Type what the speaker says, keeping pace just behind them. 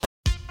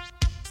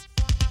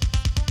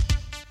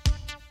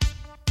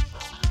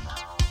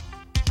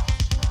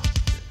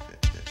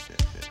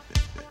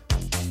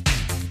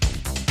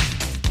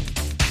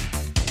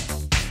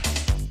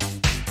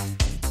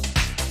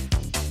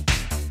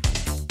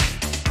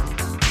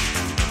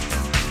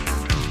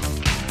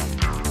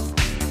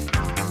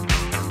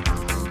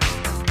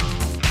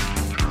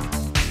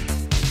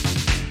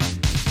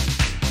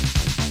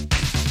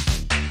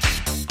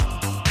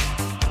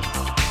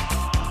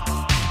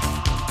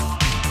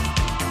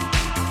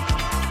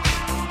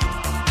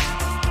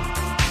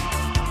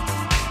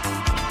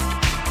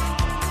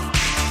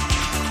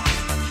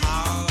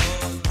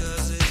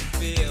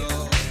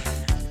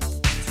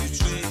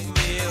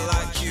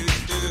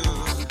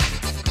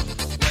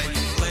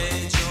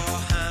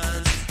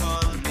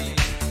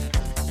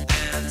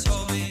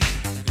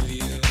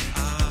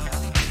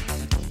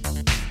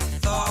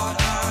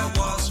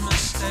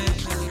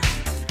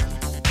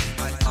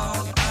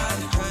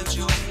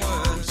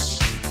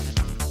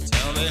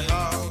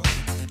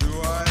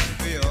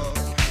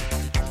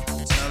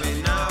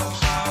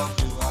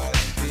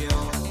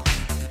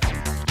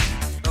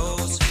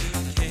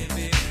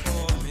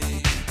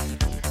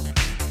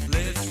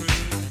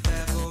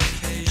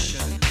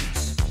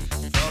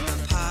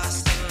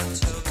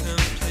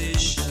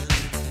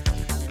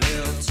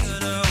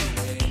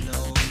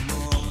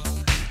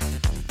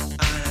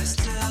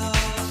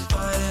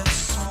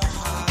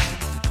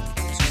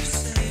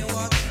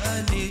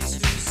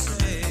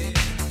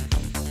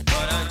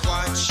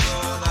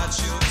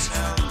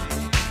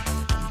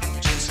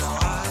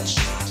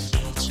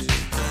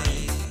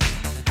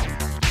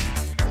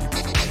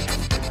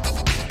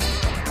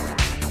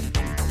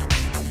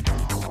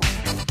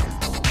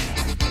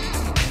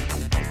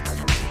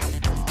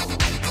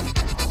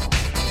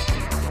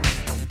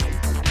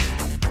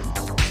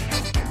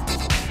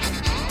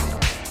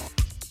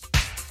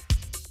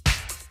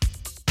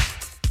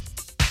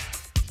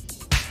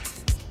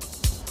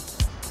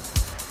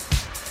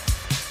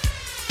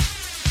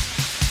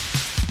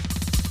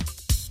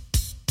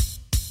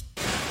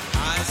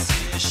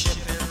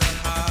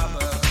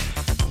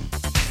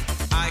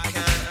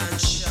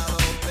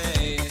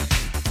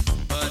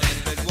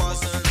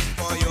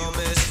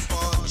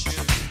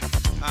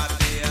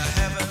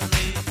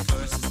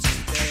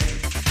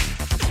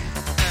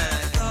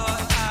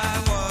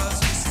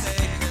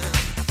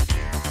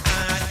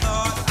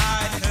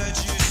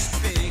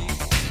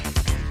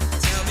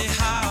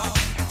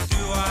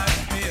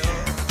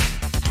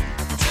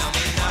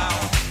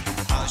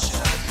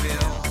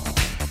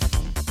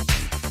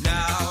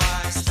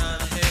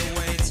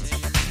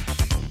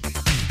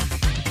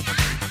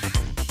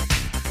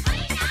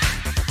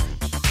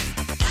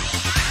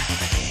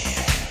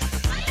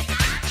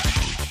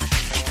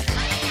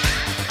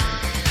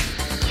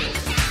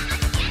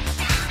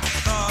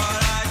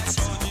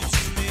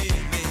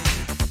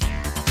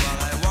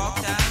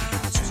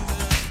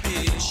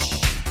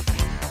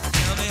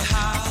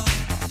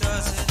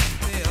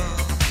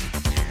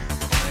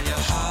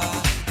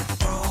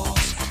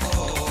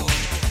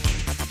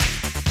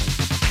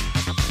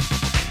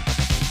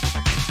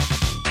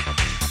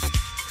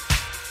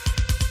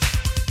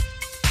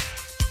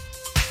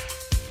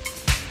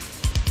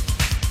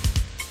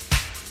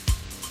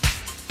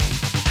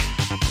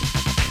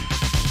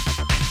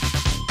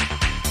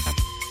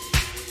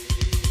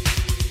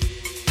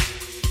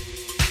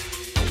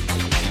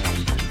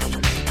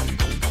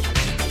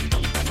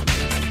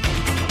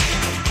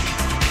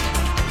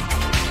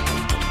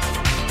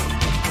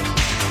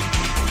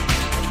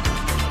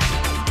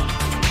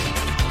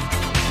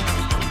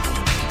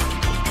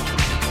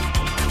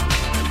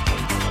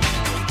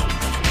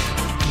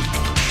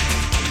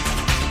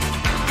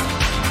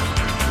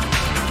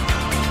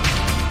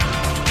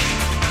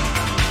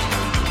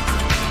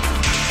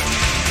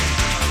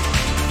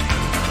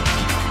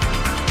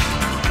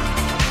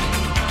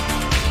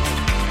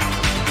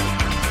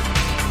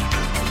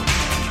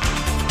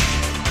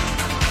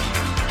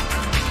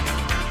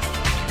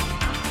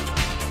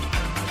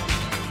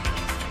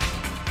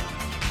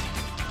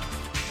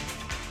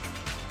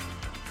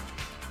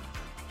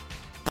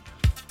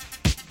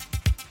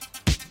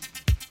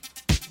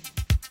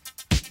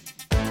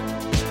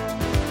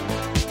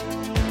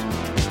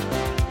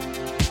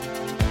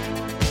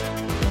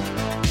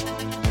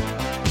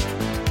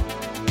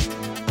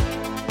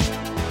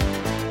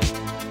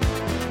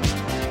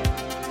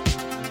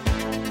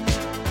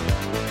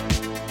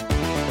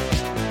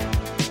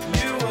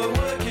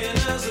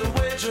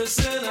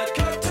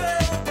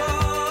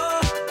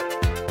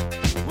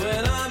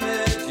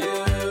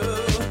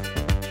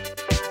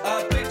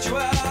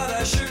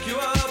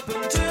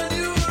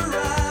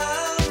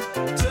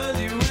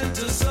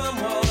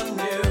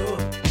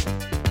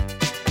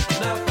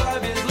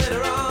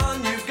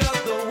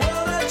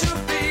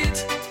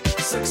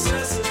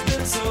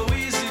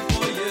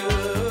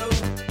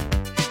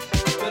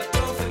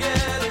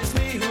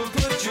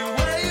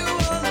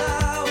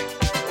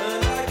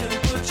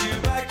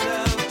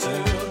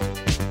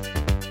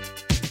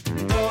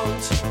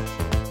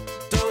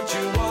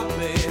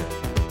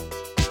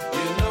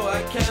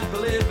can't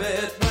believe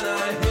it when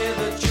I hear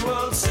that you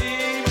won't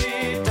see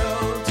me.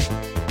 Don't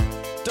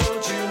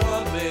you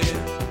want me?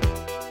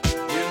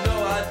 You know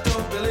I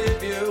don't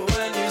believe you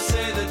when you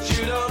say that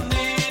you don't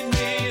need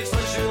me. It's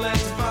what you like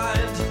to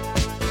find.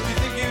 You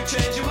think you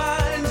change your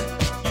mind?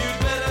 You'd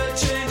better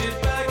change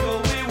it back or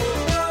we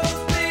will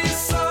both be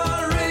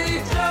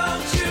sorry.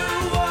 Don't you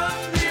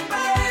want me,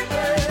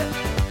 baby?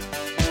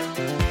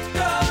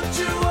 Don't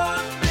you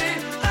want me?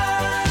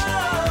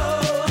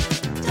 Oh,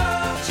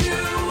 don't you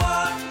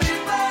want me,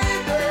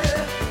 baby?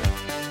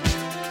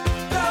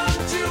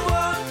 Don't you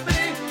want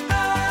me? Oh.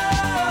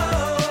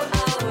 I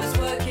was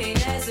working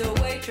as a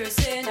waitress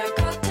in a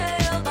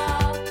cocktail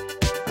bar.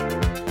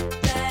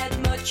 That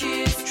much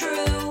is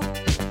true.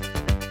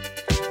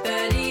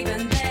 But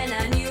even then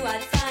I knew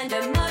I'd find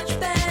a much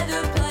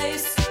better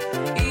place,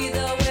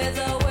 either with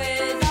or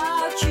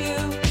without you.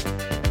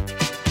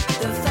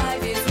 The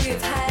 5 years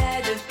we've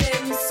had have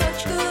been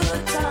such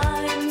good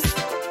times.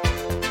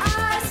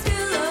 I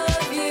still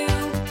love you.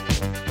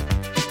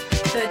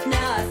 But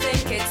now I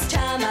think it's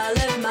time I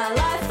live my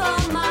life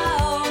on my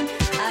own.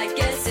 I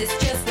guess it's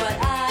just what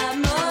I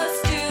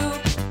must do.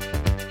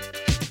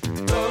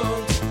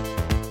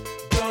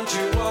 Don't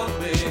you want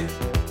me?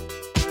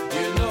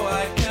 You know I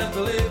can't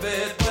believe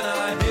it when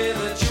I hear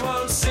that you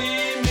won't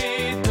see me.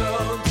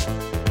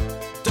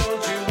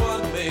 Don't you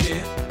want me?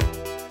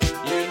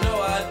 You know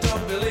I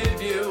don't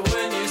believe you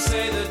when you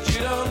say that you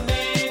don't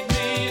need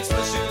me. It's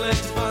what you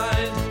like to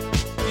find.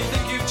 You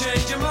think you've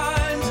changed your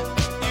mind?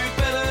 You'd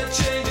better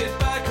change it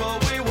back or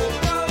we will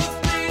both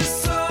be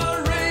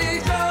sorry.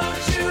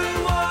 Don't you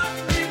want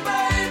me,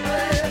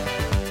 baby?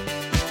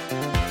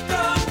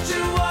 Don't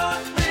you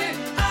want me?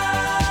 Oh,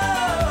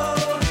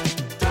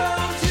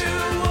 don't you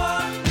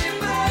want me,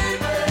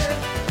 baby?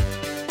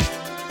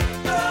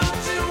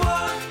 Don't you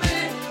want me?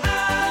 Oh.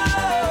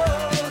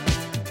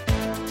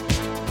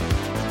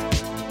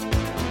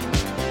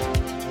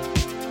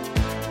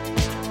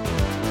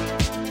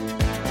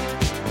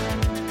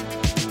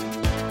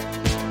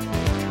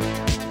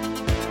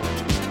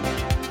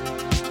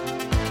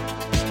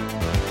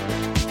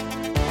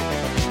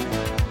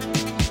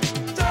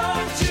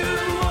 Don't you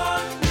want me, baby?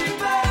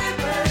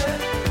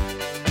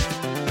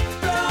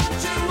 Don't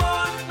you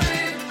want me? Oh,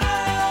 don't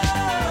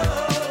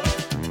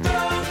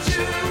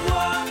you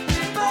want me,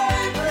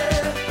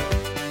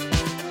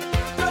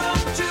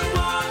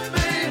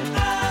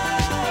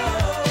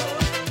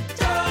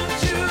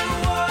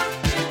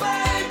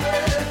 baby?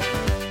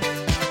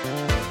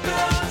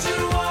 Don't you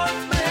want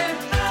me? Oh,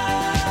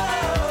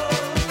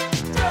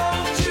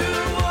 don't you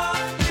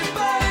want me,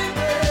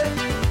 baby?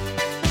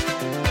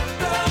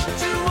 Don't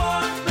you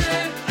want me?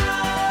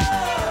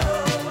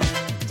 Oh,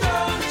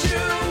 don't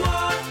you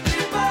want me,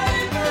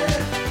 baby?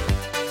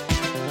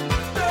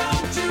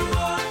 Don't you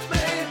want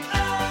me? Oh,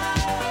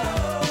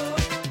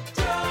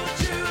 don't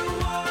you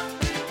want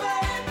me,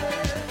 baby?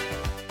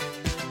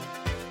 Don't you want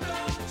me? Oh,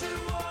 don't you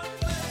want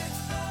me,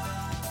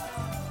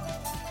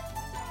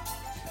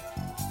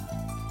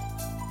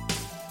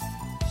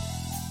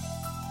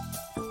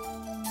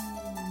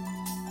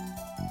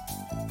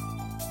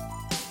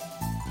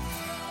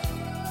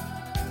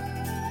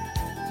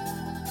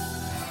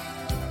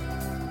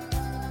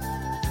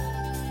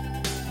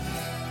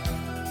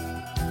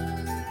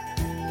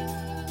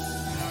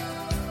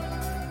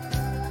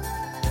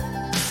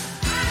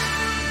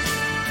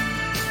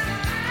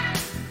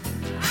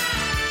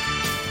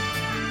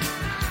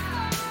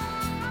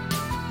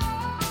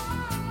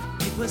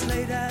 It was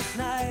late at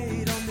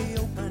night on the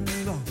open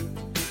road,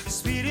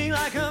 speeding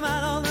like a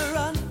man on the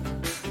run.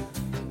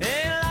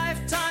 A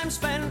lifetime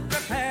spent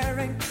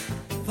preparing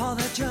for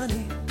the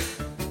journey.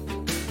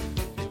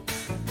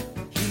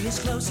 He is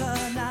closer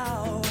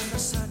now and the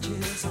search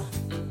is on,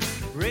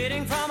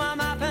 reading from a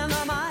map in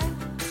the mind.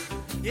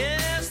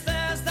 Yes,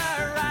 there's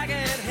the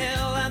ragged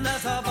hill and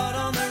there's a boat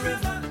on the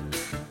river.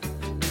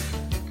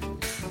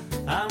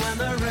 And when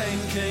the rain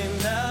came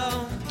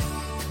down,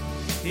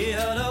 he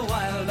heard a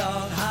wild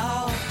dog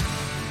howl.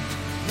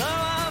 There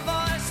were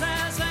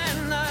voices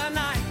in the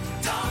night.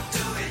 Don't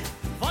do it.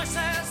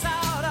 Voices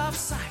out of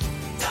sight.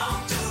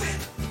 Don't do it.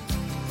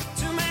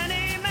 Too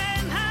many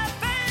men have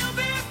failed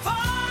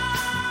before.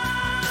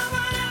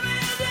 Whatever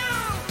you do,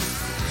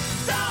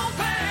 don't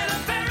pay the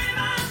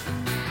ferryman.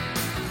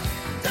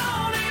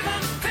 Don't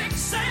even fix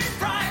a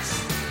price.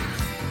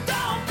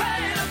 Don't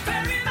pay the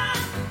ferryman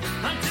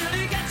until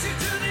he gets you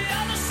to the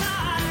other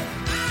side.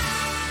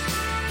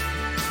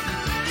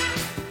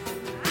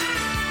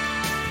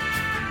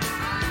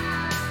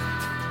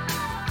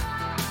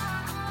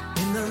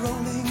 In the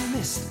rolling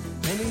mist,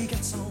 when he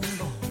gets on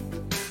board,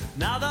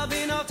 now there'll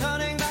be no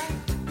turning back.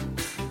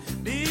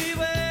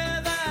 Beware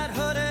that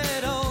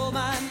hooded old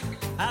man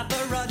at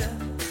the rudder.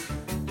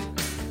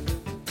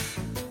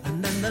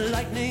 And then the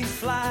lightning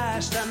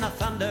flashed and the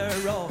thunder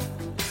roared,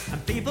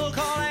 and people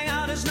calling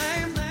out his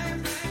name,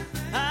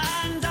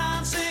 and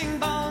dancing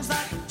bones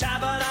that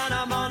jabbered on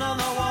him on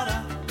the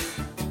water.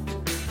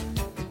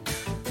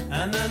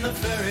 And then the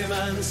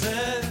ferryman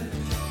said,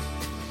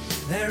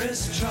 there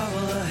is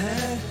trouble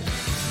ahead.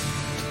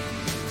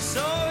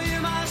 So you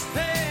must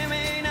pay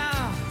me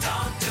now.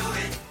 Don't do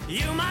it.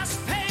 You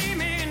must pay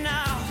me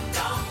now.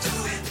 Don't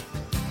do it.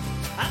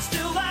 And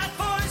still that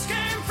voice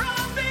came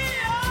from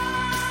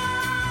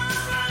beyond.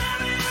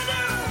 Whatever you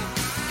do,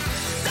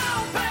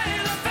 don't pay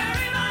the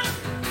ferryman.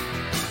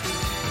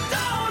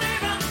 Don't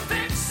even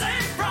fix a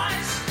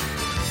price.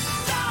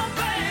 Don't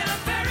pay the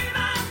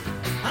ferryman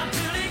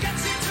until he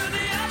gets you to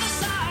the other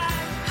side.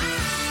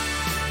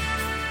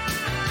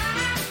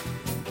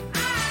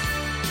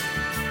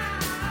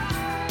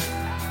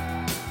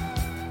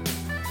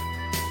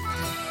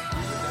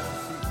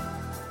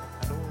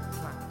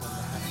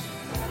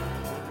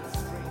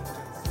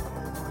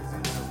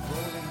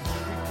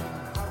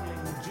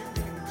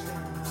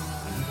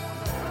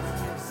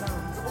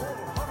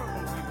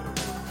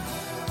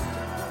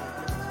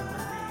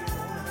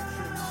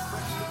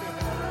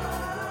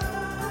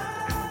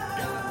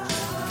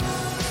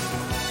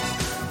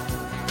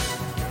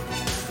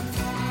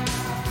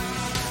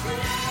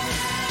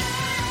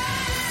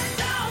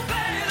 Don't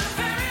pay the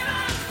ferryman.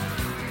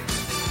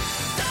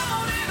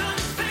 Don't even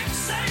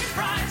fix a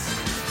price.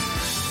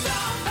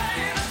 Don't pay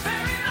the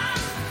ferryman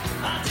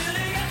until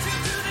he gets you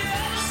to the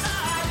other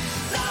side.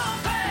 Don't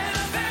pay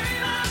the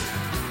ferryman.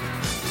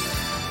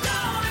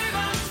 Don't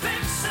even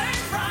fix a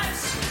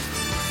price.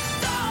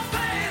 Don't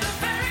pay the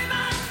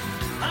ferryman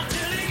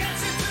until he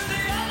gets you to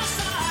the other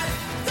side.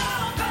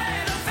 Don't pay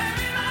the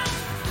ferryman.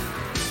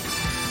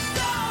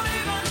 Don't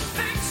even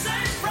fix a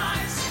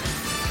price.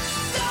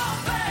 Don't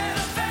pay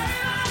the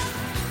ferryman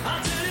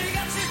until he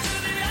gets you to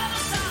the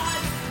other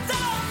side.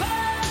 Don't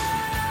pay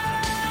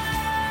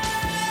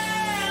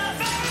the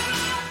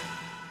ferryman.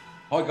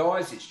 Hi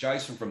guys, it's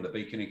Jason from the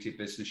Be Connected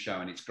Business Show,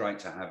 and it's great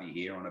to have you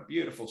here on a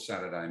beautiful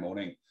Saturday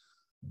morning.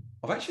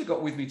 I've actually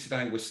got with me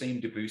today Wassim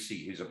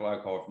Dabboussi, who's a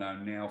bloke I've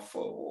known now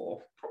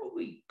for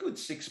probably good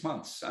 6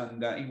 months,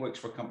 and he works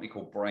for a company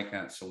called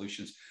Breakout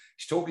Solutions.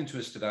 He's talking to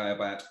us today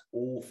about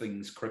all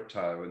things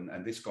crypto,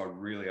 and this guy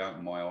really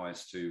opened my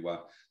eyes to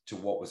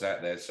what was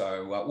out there.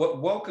 So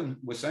welcome,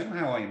 Wassim.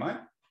 How are you, mate?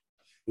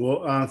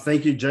 Well,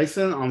 thank you,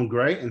 Jason. I'm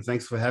great, and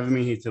thanks for having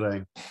me here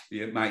today.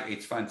 Yeah, mate,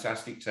 it's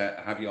fantastic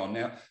to have you on.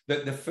 Now,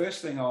 the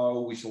first thing I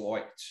always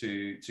like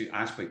to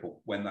ask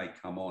people when they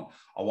come on,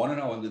 I want to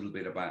know a little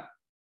bit about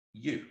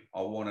you.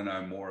 I want to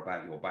know more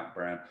about your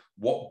background.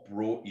 What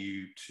brought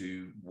you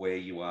to where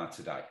you are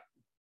today?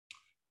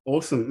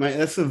 Awesome, mate.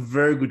 That's a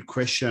very good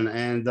question.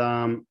 And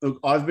look,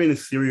 I've been a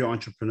serial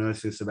entrepreneur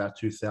since about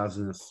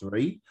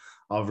 2003.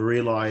 I've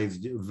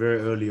realized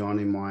very early on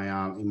in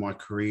my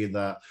career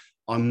that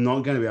I'm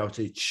not going to be able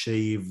to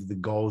achieve the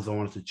goals I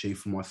wanted to achieve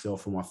for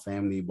myself and my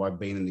family by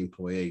being an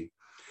employee.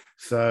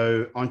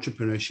 So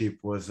entrepreneurship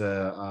was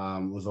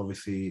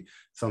obviously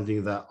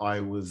something that I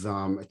was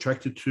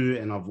attracted to,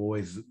 and I've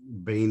always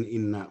been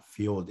in that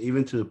field,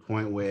 even to the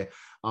point where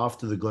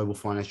after the global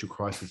financial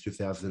crisis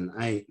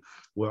 2008,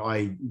 where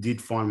I did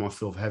find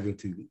myself having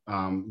to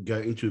go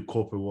into the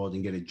corporate world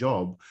and get a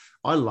job,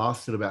 I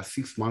lasted about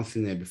 6 months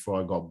in there before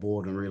I got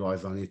bored and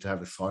realized I need to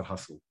have a side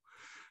hustle.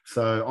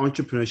 So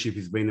entrepreneurship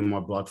has been in my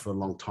blood for a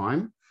long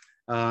time.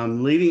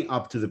 Leading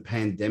up to the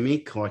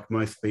pandemic, like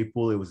most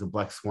people, it was a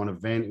black swan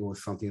event. It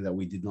was something that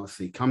we did not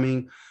see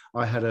coming.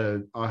 I had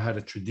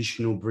a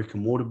traditional brick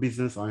and mortar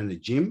business. I owned a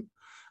gym.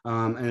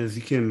 And as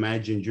you can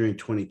imagine, during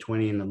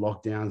 2020 and the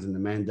lockdowns and the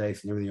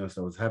mandates and everything else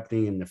that was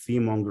happening and the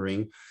fear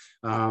mongering,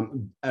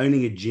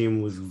 owning a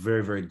gym was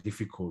very, very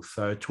difficult.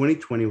 So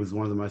 2020 was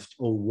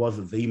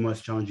was the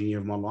most challenging year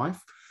of my life.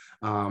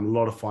 A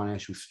lot of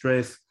financial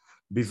stress.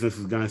 Business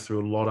was going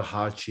through a lot of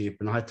hardship,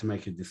 and I had to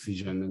make a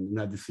decision. And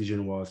that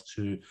decision was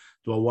do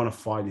I want to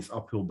fight this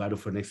uphill battle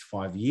for the next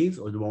 5 years,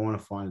 or do I want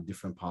to find a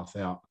different path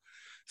out?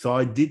 So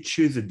I did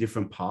choose a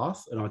different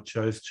path, and I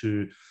chose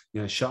to,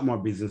 shut my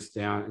business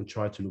down and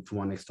try to look for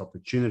my next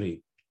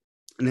opportunity.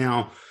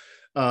 Now,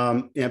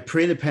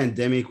 pre the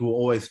pandemic, we were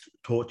always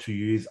taught to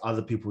use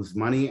other people's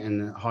money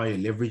and how you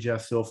leverage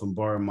ourselves and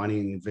borrow money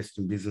and invest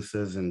in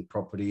businesses and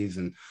properties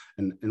and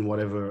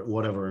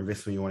whatever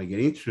investment you want to get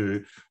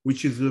into,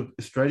 which is a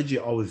strategy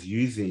I was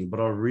using.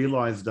 But I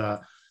realized that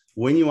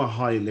when you are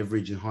highly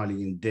leveraged and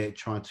highly in debt,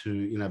 trying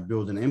to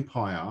build an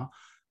empire,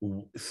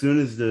 as soon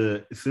as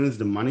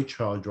the money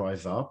trail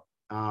dries up,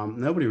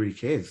 nobody really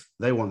cares.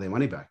 They want their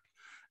money back.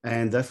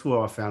 And that's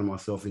where I found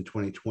myself in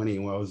 2020,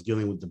 where I was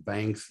dealing with the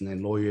banks and their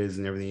lawyers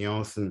and everything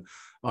else. And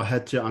I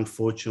had to,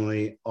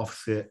 unfortunately,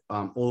 offset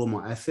all of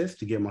my assets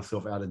to get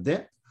myself out of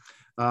debt,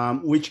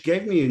 which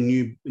gave me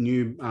a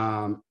new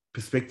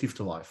perspective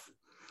to life.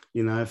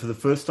 For the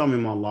first time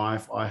in my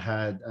life, I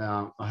had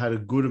a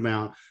good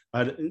amount.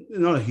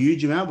 Not a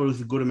huge amount, but it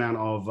was a good amount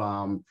of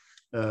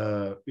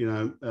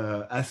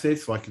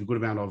assets, like a good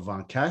amount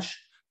of cash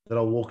that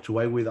I walked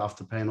away with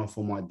after paying off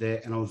all my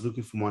debt. And I was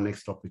looking for my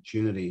next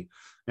opportunity.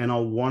 And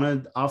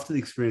after the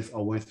experience I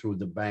went through with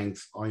the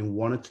banks, I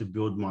wanted to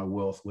build my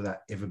wealth without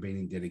ever being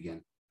in debt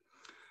again.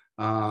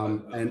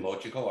 And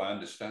logical, I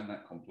understand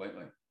that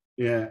completely.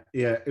 Yeah.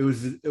 It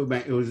was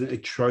an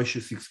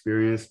atrocious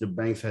experience. The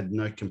banks had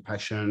no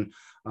compassion.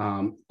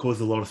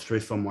 Caused a lot of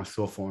stress on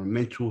myself from a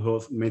mental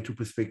health, mental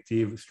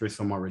perspective, stress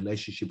on my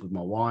relationship with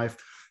my wife,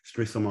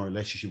 stress on my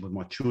relationship with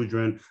my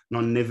children. And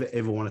I never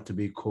ever wanted to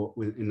be caught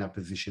in that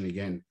position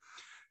again.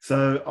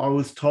 So I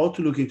was told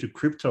to look into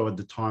crypto at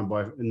the time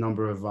by a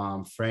number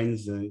of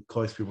friends and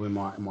close people in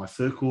my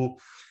circle.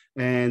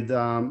 And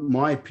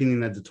my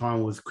opinion at the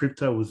time was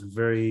crypto was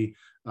very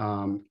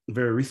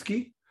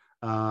risky.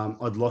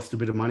 I'd lost a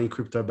bit of money in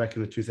crypto back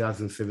in the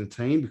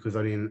 2017 because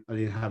I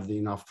didn't have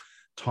enough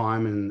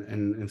time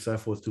and so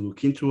forth to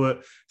look into it.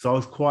 So I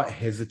was quite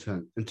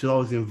hesitant until I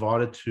was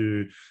invited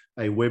to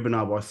a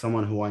webinar by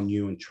someone who I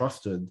knew and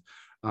trusted.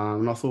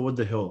 And I thought, what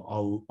the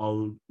hell?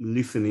 I'll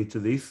listen into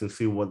this and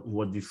see what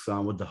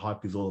the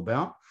hype is all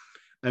about.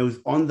 And it was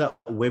on that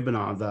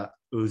webinar that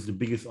it was the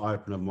biggest eye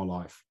opener of my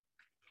life.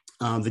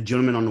 The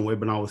gentleman on the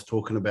webinar was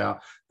talking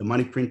about the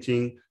money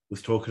printing,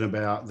 was talking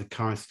about the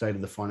current state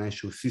of the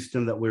financial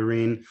system that we're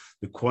in,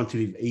 the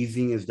quantitative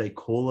easing, as they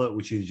call it,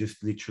 which is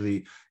just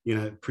literally,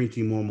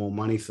 printing more and more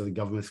money so the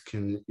governments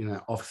can,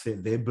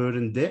 offset their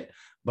burden debt,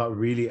 but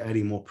really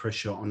adding more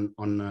pressure on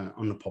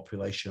the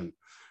population.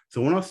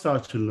 So when I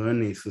started to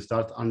learn this, I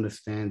started to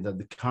understand that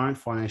the current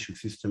financial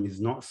system is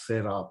not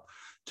set up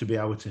to be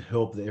able to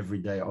help the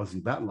everyday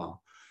Aussie battler.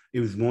 It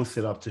was more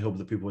set up to help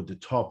the people at the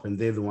top, and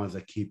they're the ones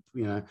that keep,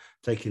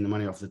 taking the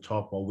money off the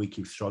top while we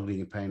keep struggling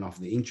and paying off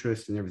the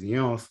interest and everything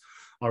else.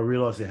 I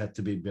realized there had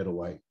to be a better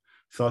way.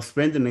 So I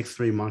spent the next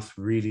 3 months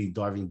really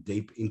diving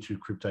deep into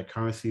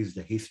cryptocurrencies,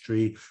 the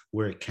history,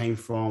 where it came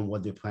from,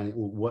 what they're planning,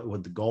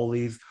 what the goal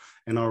is.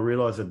 And I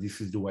realized that this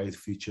is the way of the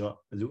future,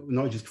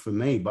 not just for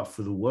me, but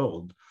for the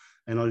world.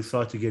 And I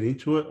decided to get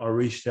into it. I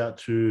reached out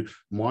to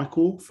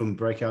Michael from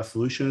Breakout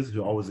Solutions,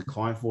 who I was a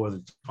client for at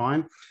the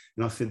time.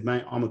 And I said,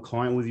 mate, I'm a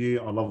client with you.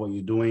 I love what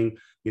you're doing.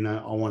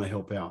 I want to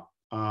help out.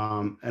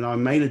 And I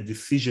made a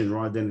decision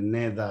right then and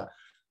there that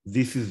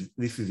this is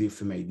it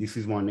for me. This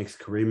is my next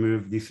career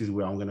move. This is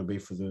where I'm going to be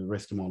for the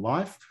rest of my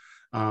life.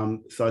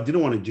 So I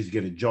didn't want to just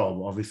get a job.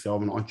 Obviously,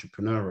 I'm an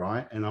entrepreneur,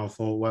 right? And I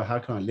thought, well, how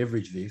can I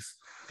leverage this?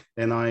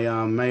 And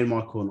I made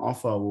Michael an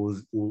offer,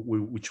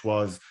 which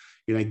was,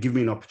 give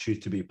me an opportunity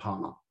to be a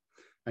partner.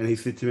 And he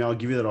said to me, I'll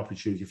give you that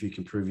opportunity if you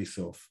can prove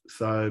yourself.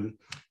 So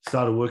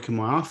started working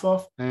my ass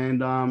off. And,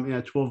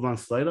 12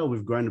 months later,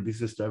 we've grown the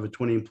business to over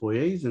 20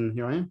 employees. And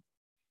here I am.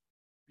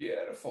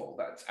 Beautiful.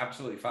 That's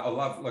absolutely fun. I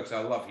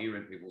love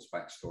hearing people's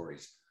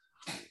backstories.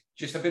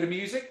 Just a bit of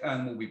music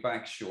and we'll be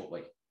back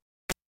shortly.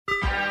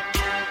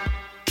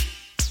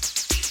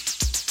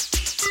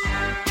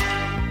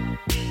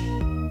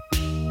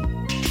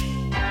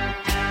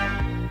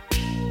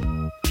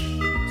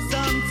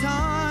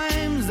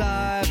 Sometimes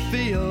I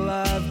feel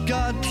I've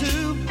got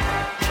to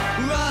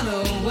run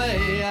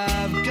away.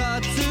 I've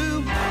got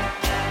to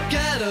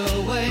get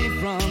away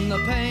from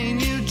the pain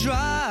you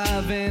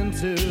drive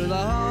into the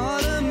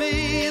heart of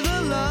me.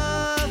 The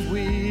love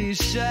we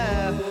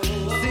share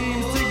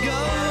seems to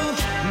go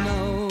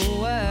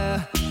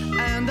nowhere,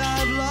 and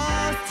I've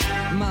lost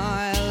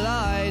my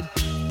light,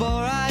 for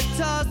I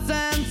toss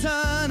and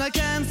turn. I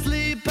can't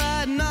sleep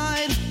at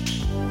night.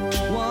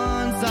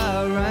 Once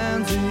I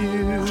ran to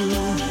you,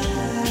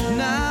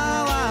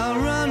 now I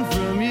run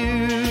from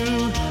you.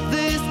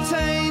 This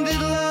tainted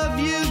love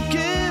you've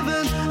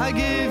given, I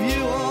give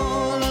you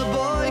all a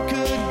boy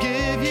could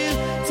give you.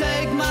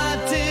 Take my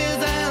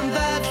tears and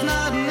that's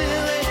not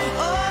nearly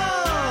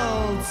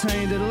all.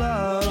 Tainted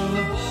love,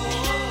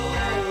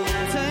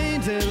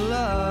 tainted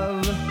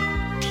love.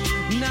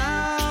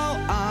 Now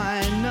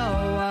I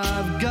know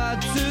I've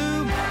got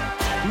to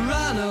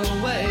run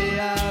away.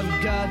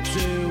 I've got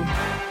to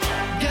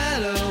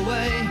get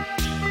away.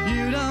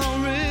 You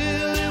don't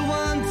really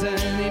want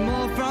any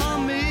more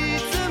from me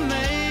to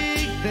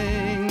make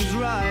things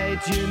right.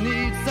 You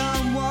need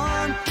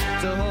someone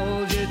to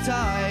hold you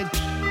tight,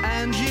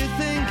 and you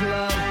think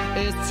love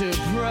is to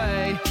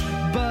pray,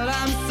 but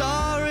I'm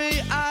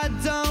sorry, I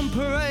don't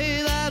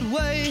pray that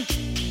way.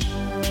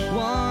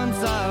 Once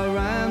I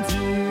ran to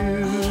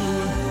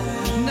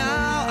you,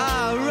 now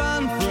I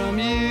run from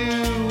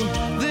you.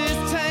 This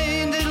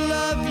tainted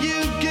love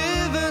you've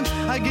given,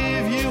 I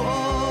give you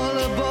all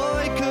a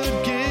boy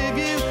could give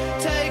you.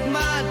 Take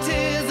my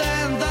tears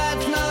and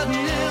that's not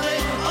nearly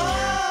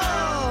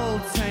all.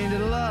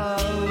 Tainted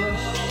love,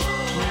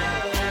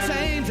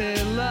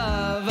 tainted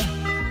love.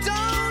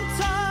 Don't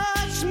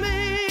touch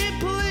me,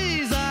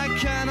 please. I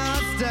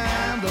cannot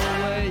stand the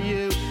way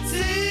you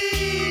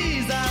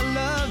tease. I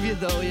love you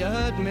though you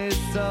hurt me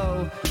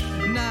so.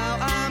 Now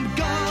I'm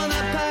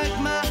gonna pack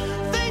my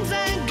things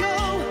and go.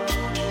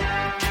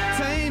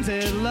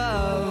 Tainted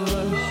love,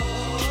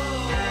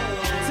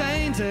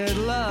 tainted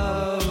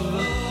love,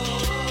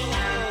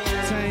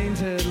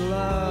 tainted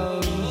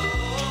love,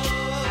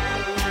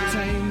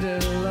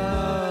 tainted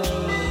love.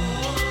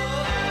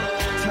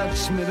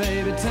 Touch me,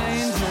 baby,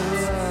 tainted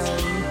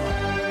love.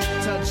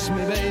 Touch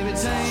me, baby,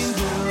 tainted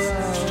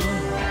love.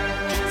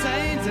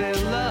 Tainted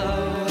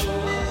love.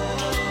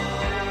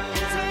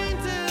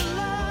 Tainted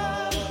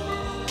love.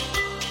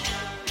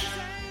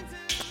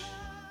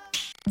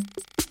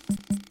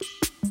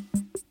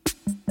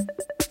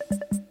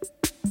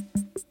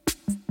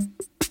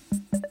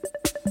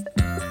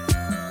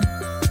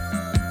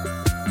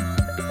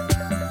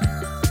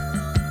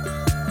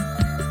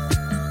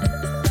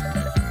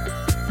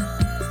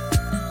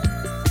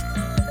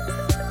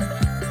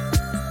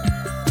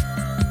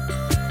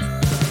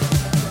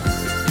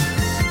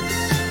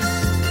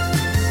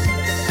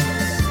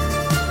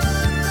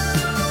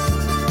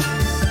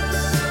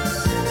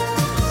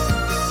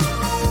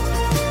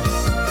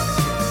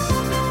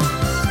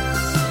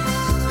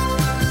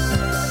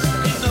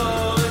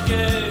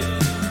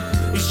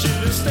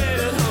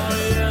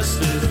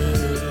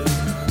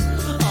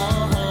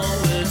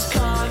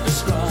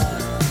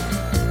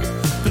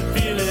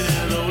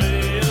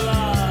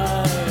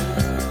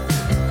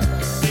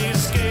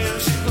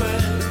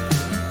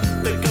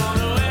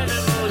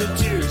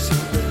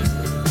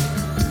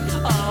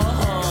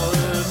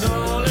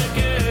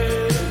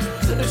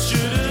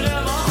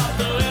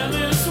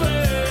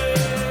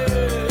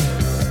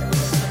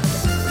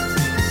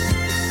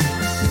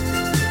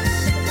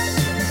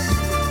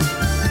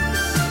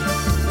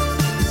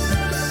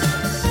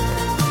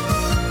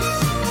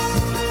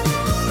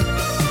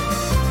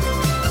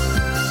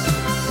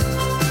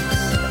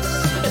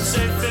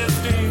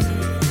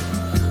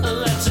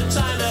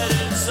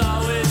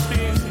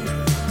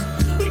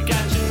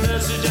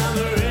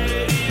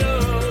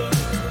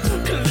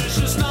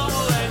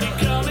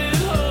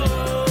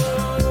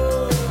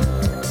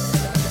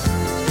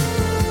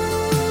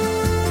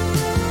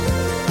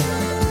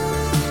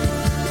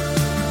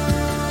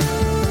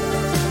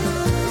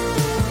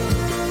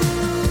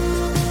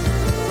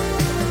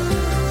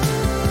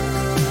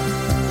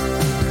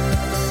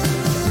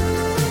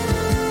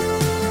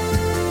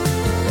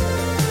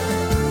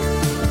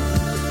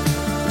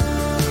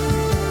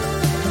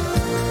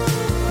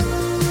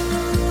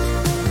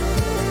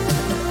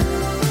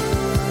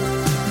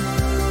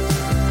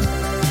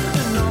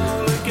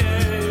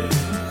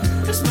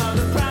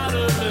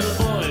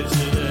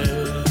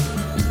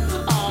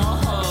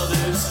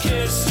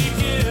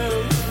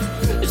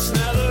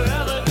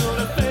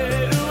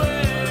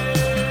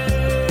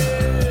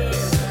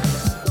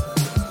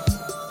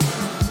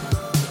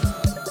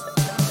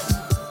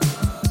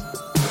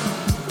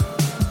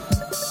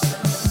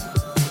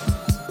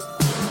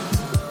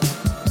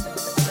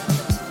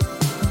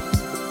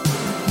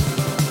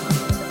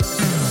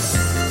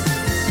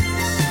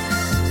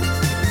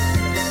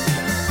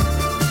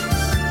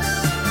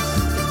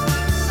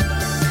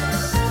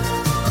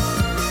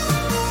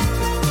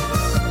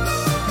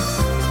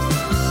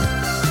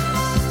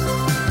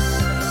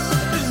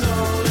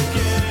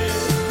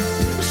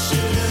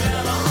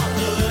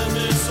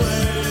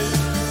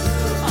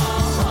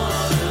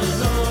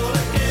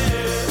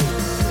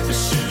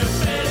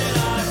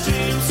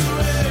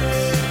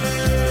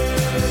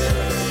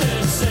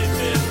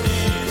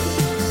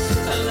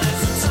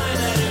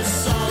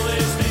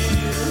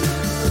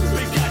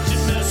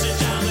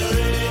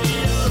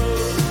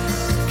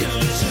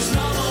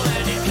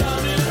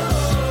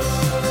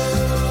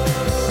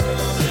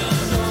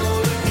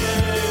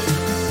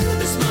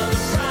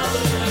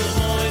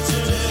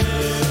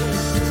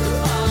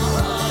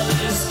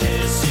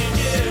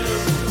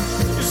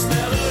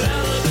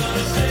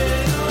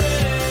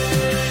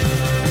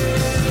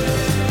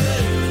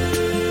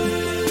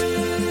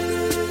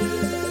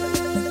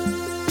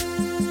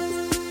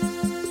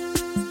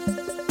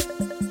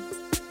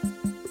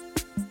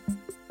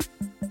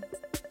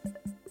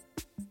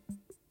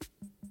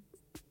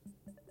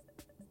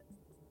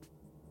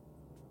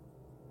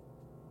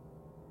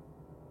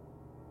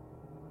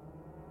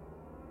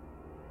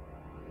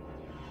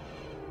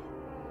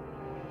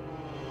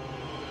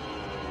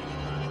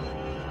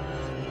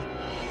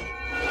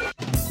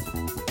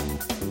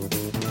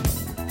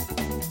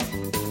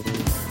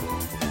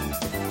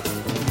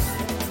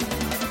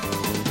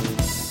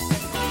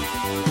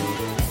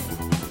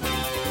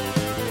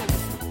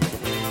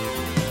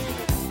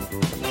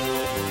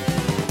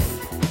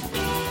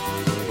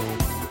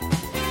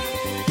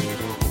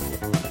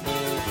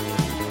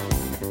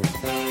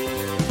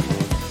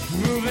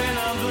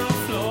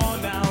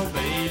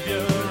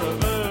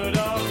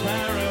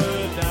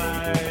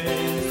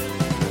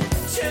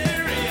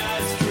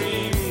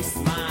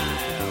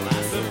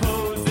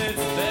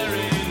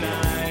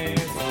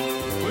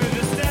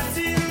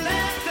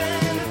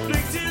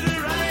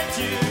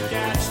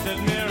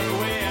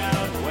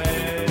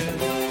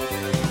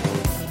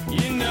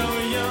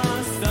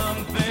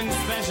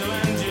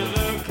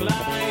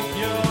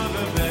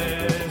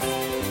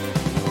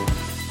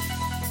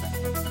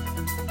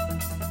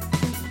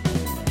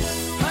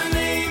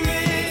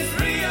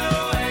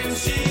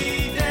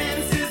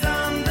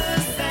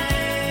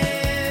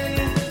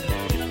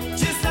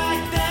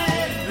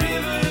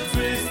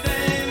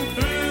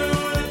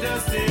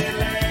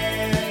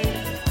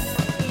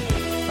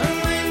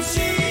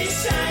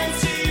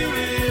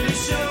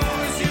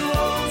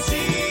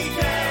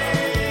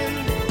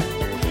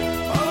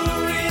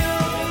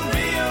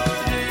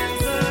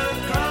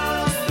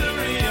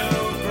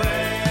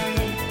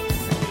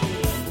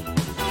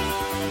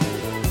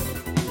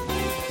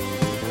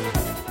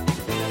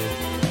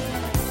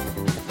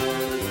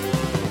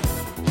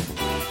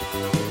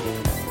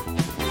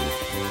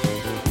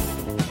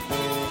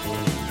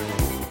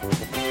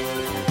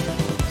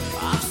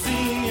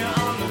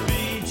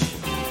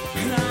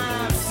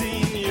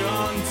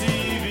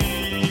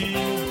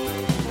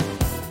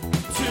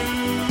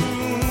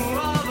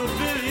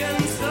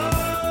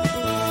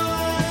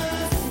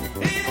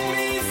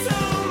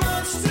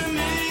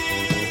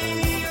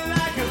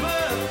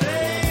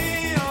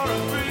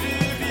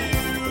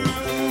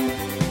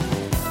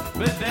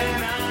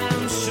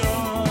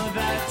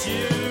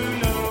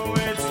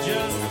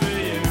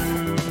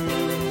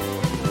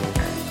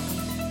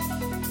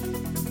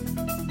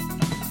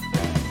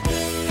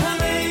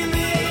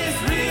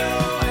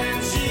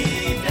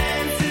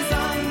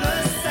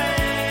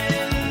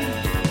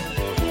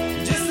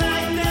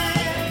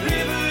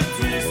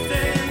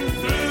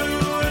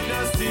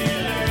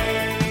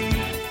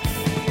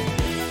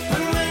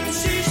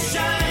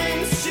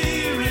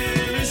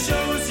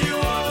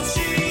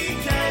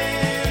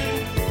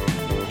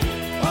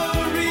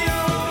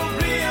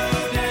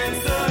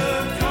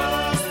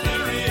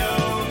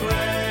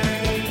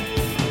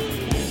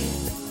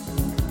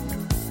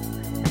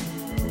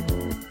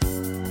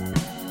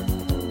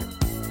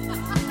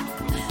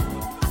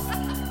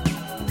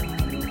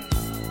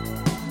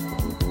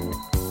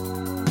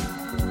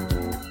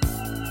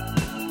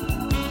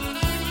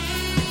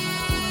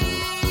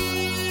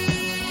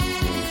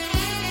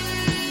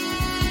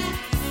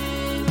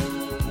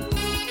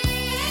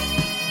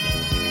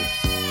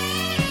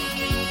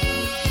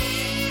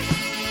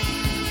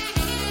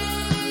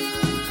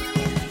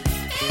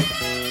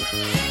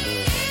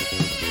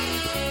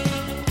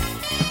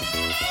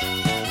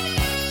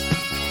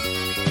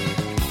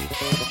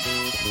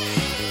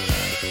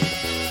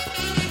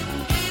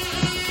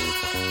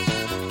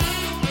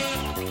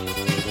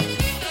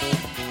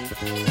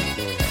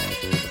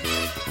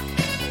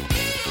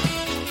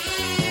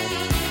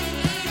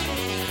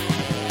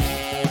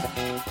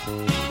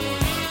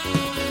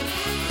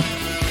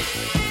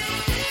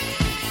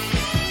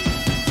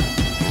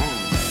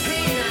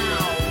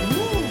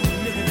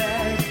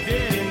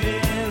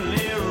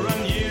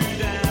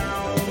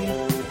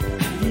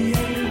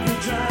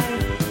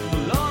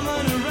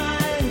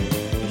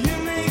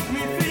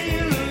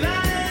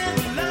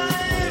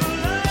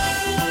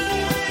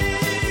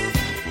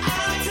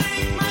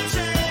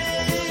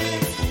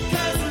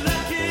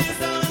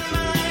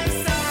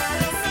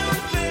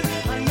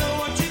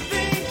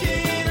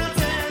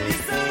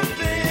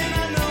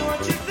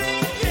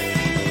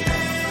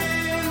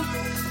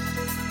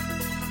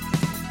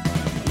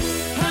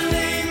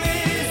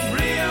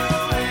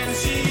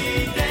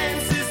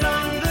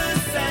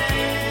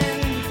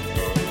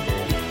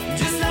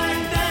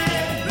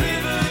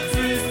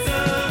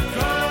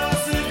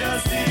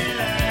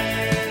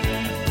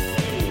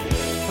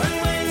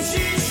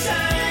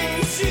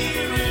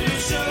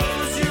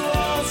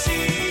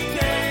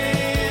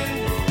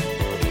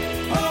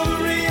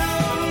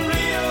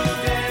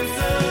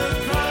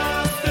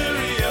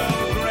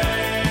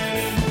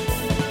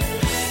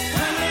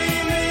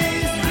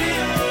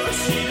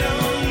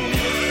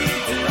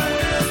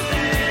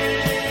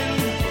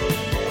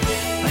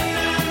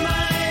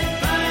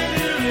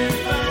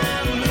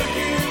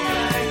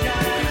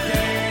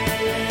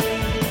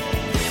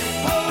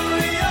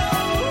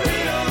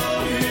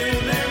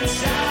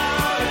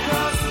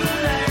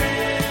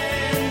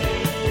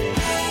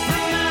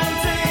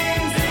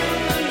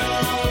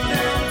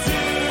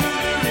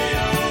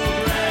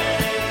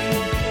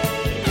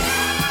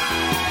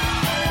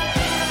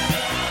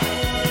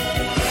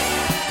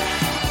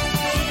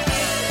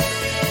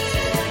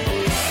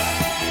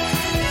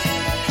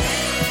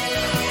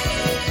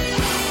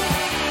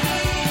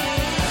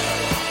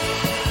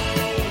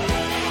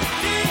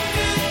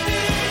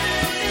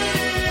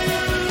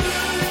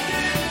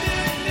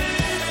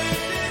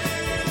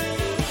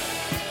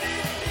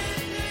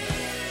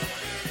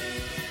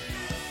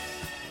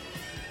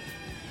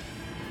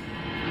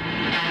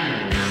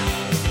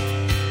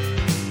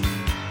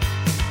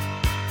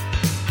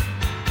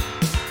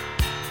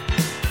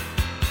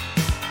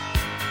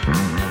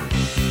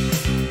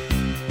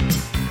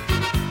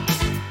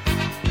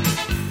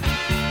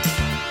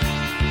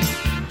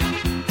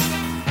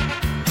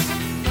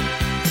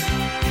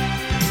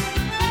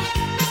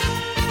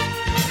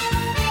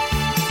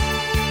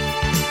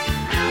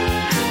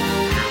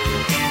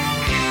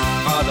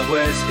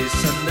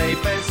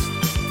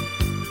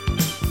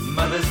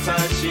 Mother's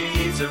tired, she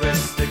needs a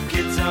rest. The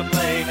kids are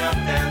playing up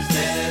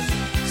downstairs.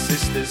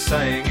 Sister's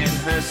sighing in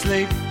her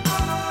sleep.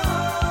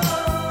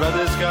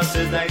 Brother's got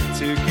a date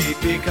to keep,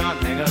 he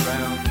can't hang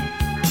around.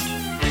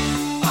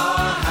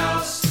 Our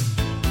house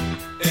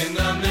in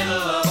the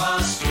middle of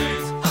our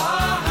street.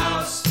 Our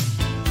house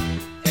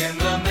in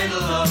the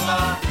middle of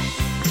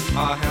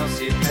Our house,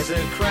 it has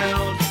a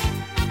crowd.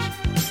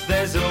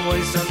 There's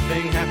always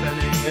something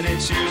happening and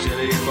it's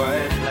usually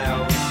quite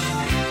loud.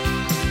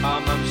 Our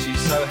mum, she's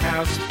so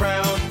house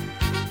proud.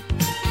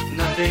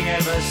 Nothing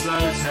ever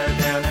slows her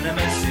down and a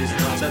mess is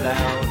not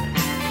allowed.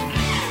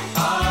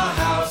 Our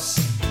house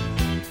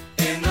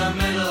in the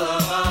middle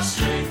of our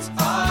street.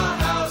 Our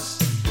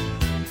house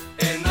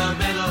in the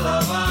middle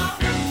of our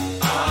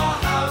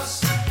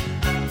house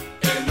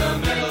in the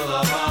middle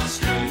of our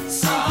street.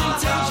 Something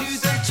tells you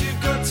that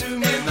you've got to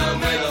make in the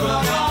middle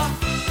of our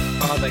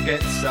Father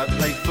gets up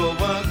late for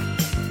work.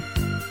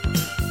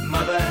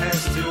 Mother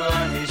has to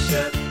iron his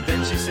shirt.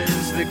 Then she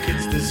sends the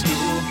kids to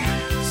school.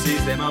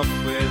 Sees them off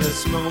with a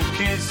small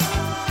kiss.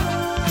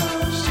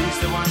 She's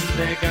the one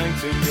they're going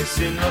to miss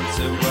in lots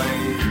of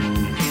ways.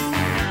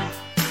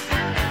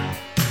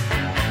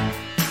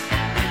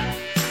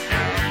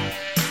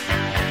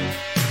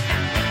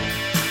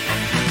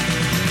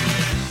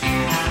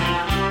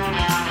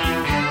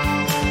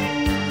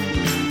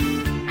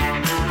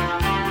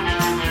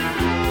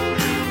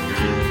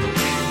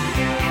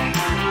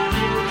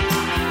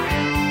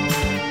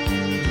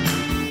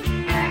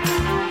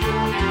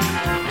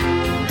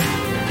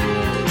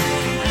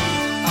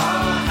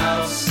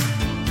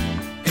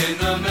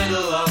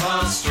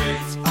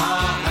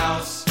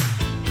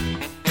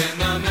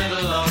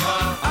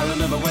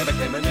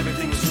 And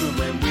everything was true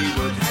when we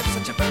would have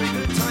such a very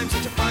good time,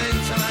 such a fine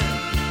time,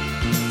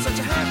 such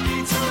a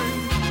happy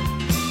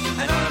time.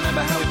 And I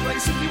remember how we'd play,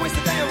 simply waste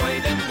the day away.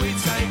 Then we'd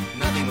say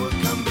nothing would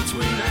come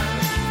between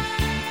us,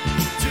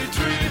 two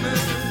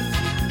dreamers.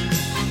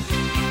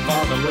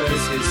 Father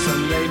wears his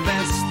Sunday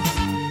best.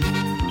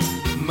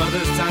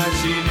 Mother's tired,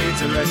 she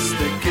needs a rest.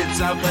 The kids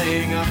are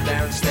playing up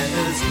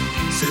downstairs.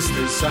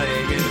 Sister's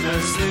sighing in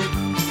her sleep.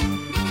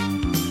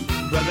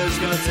 Brother's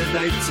got a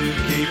date to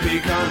keep, he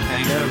can't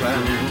hang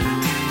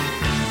around.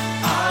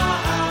 Our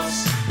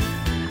house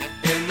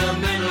in the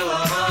middle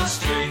of our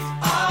street.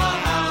 Our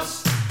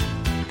house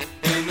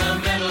in the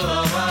middle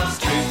of our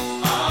street.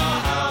 Our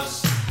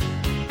house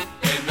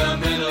in the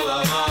middle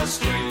of our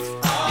street.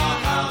 Our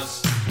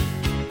house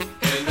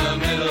in the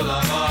middle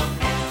of our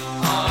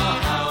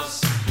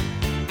house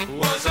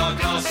was our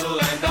castle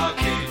and our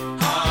keep.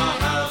 Our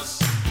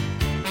house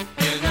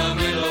in the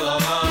middle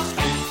of our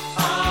street.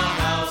 Our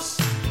house,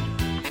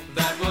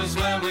 that was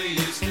where we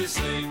used to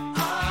sleep.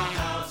 Our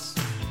house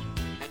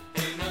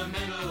in the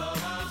middle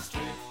of our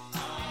street.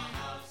 Our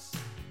house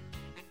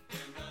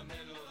in the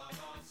middle of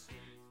our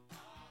street.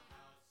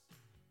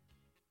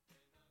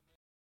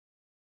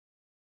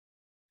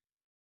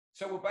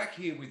 So we're back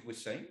here with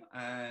Wassim,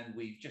 and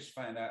we've just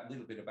found out a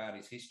little bit about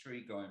his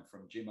history, going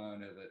from gym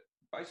owner that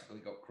basically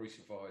got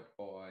crucified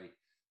by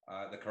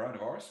the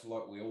coronavirus,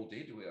 like we all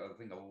did. I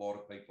think a lot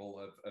of people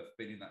have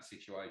been in that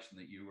situation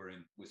that you were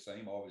in,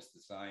 Wassim. I was the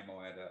same.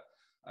 I had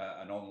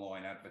an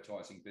online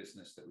advertising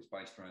business that was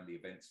based around the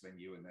events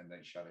venue, and then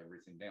they shut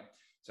everything down.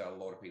 So a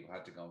lot of people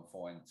had to go and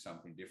find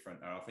something different.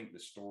 And I think the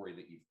story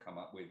that you've come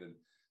up with, and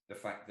the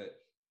fact that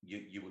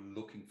you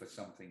were looking for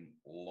something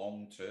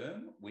long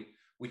term,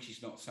 which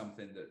is not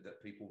something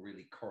that people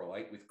really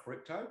correlate with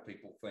crypto.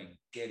 People think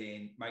get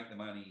in, make the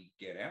money,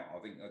 get out. I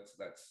think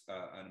that's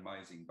an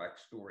amazing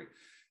backstory.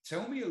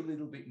 Tell me a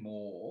little bit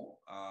more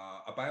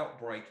about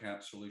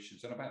Breakout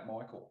Solutions and about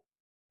Michael.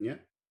 Yeah.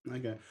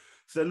 Okay.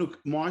 So look,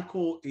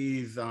 Michael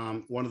is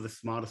one of the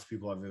smartest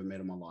people I've ever met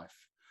in my life.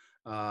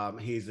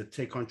 He's a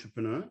tech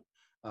entrepreneur.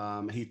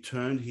 He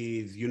turned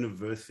his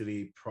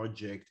university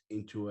project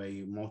into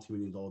a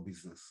multi-million-dollar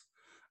business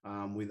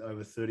with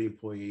over 30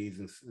 employees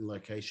in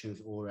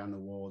locations all around the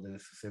world, and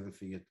it's a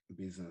seven-figure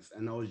business.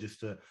 And that was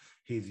just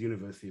his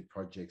university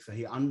project. So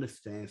he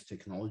understands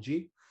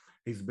technology.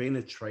 He's been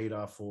a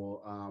trader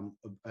for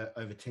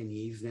over 10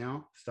 years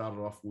now. Started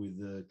off with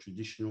the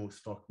traditional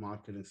stock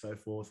market and so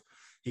forth.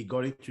 He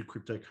got into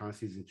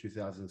cryptocurrencies in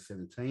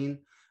 2017.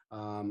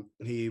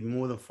 He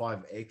more than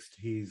 5x'd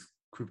his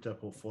crypto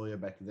portfolio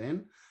back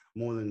then,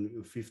 more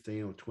than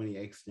 15 or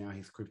 20x now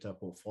his crypto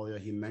portfolio.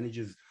 He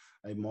manages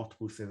a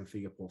multiple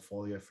seven-figure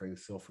portfolio for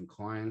himself and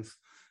clients.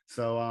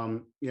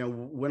 So,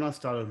 when I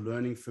started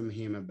learning from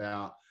him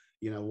about,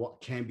 what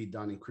can be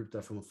done in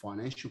crypto from a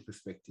financial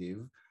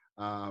perspective,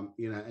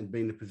 and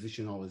being the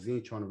position I was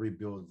in, trying to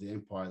rebuild the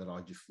empire that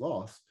I just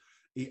lost,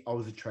 I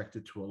was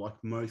attracted to it.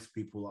 Like most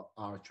people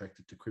are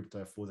attracted to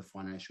crypto for the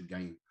financial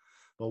gain.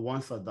 But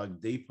once I dug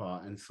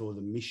deeper and saw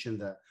the mission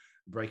that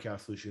Breakout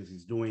Solutions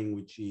is doing,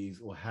 which is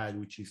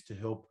to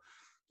help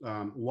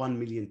 1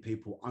 million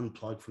people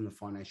unplug from the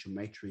financial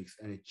matrix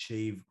and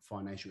achieve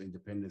financial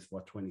independence by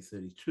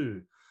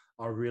 2032,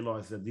 I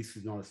realized that this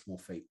is not a small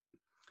feat.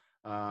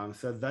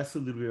 So that's a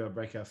little bit about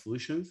Breakout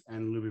Solutions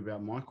and a little bit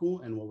about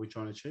Michael and what we're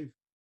trying to achieve.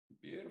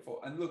 Beautiful.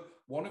 And look,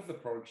 one of the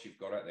products you've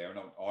got out there, and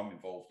I'm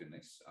involved in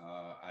this,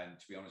 and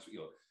to be honest with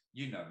you,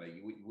 you know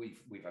me,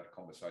 we've had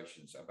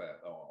conversations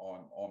about.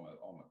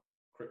 I'm a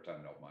crypto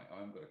nut, mate. I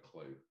haven't got a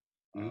clue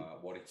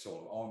what it's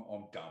all.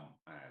 I'm dumb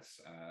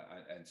as,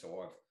 and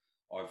so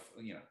I've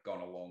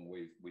gone along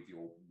with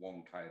your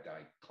 1K a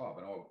day club,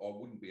 and I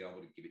wouldn't be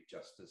able to give it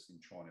justice in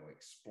trying to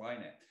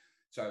explain it.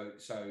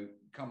 So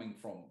coming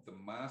from the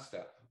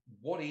master,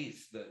 what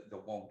is the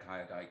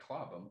 1K a day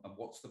club, and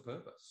what's the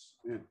purpose?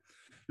 Yeah.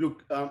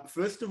 Look,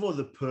 first of all,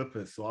 the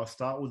purpose. So I'll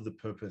start with the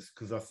purpose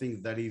because I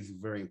think that is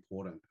very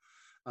important.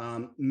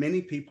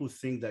 Many people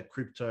think that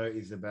crypto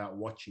is about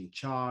watching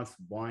charts,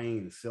 buying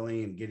and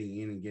selling and getting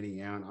in and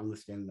getting out, and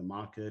understanding the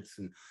markets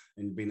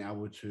and being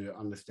able to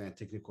understand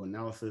technical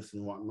analysis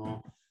and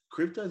whatnot.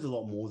 Crypto is a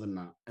lot more than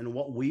that. And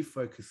what we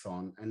focus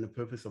on, and the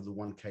purpose of the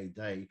 1K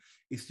day,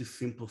 is to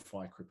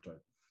simplify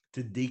crypto,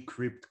 to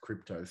decrypt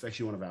crypto. It's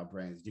actually one of our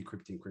brands,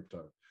 Decrypting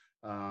Crypto.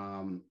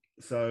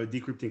 So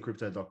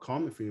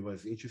decryptingcrypto.com, if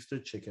anybody's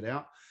interested, check it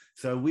out.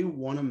 So we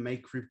want to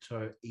make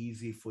crypto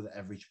easy for the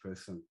average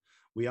person.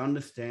 We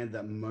understand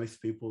that most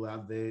people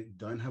out there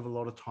don't have a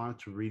lot of time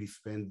to really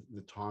spend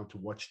the time to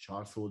watch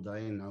charts all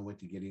day and know where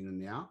to get in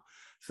and out.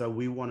 So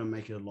we want to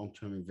make it a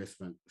long-term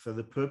investment. So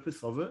the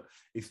purpose of it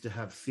is to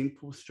have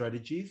simple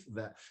strategies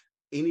that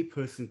any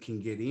person can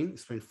get in,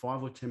 spend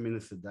 5 or 10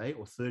 minutes a day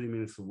or 30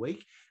 minutes a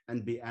week,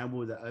 and be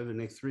able to, over the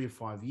next 3 or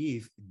 5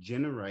 years,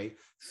 generate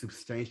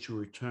substantial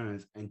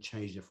returns and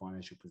change their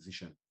financial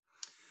position.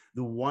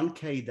 The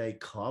 1K Day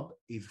Club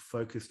is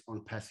focused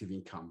on passive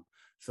income.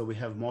 So we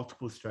have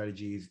multiple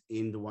strategies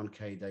in the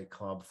 1K Day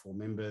Club for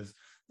members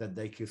that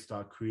they can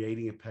start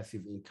creating a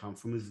passive income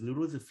from as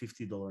little as a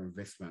 $50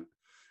 investment.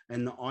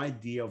 And the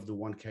idea of the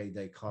 1K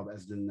Day Club,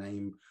 as the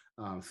name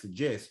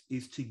suggests,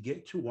 is to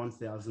get to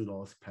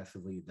 $1,000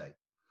 passively a day.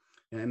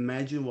 And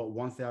imagine what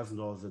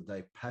 $1,000 a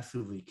day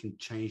passively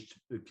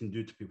can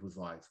do to people's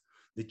lives,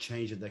 the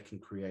change that they can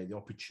create, the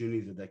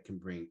opportunities that they can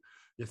bring,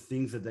 the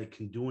things that they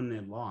can do in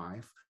their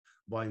life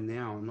by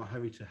now not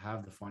having to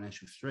have the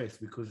financial stress,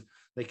 because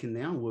they can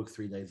now work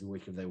 3 days a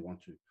week if they want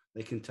to.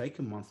 They can take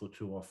a month or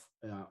two off,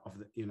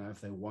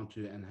 if they want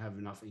to, and have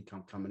enough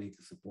income coming in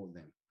to support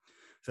them.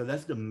 So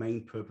that's the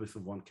main purpose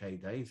of 1K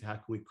Day, is how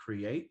can we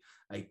create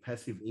a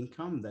passive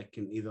income that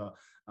can either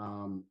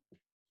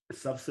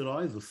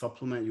subsidize or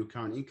supplement your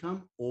current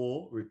income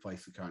or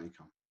replace the current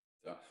income.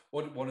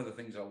 One of the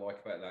things I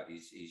like about that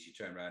is you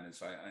turn around and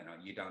say,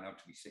 you don't have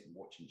to be sitting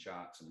watching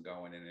charts and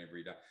going in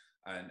every day.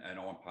 And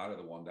I'm part of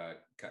the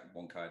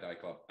 1K Day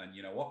Club. And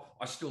you know what?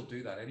 I still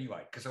do that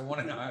anyway, because I want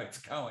to know how it's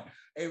going.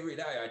 Every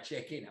day I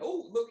check in.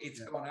 Oh, look, it's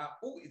gone up.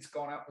 Oh, it's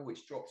gone up. Oh,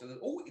 it's dropped.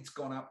 Oh, it's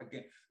gone up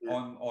again. Yeah.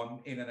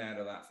 I'm in and out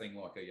of that thing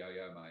like a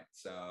yo-yo, mate.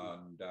 So,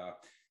 and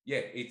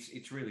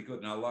it's really good.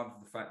 And I love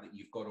the fact that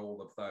you've got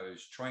all of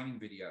those training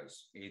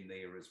videos in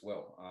there as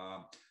well,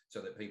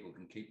 so that people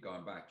can keep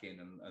going back in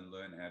and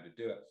learn how to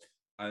do it.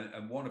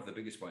 And one of the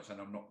biggest points,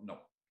 and I'm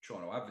not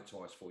trying to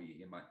advertise for you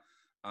here, mate,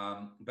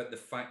 but the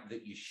fact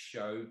that you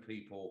show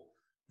people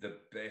the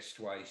best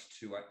ways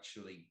to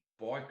actually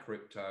buy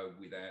crypto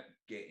without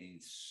getting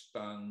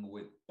stung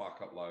with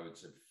bucket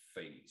loads of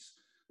fees.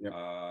 Yep.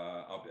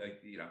 I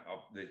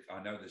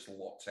know there's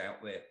lots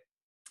out there.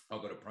 I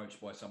got approached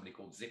by somebody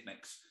called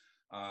Zipnex,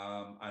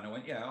 and I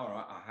went, yeah, all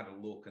right. I had a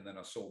look, and then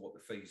I saw what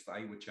the fees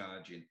they were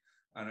charging,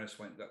 and I just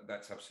went,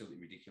 that's absolutely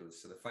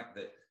ridiculous. So the fact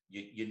that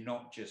you're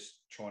not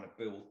just trying to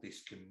build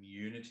this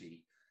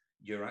community,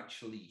 you're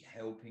actually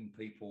helping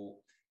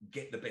people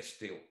get the best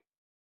deal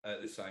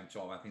at the same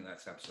time. I think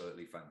that's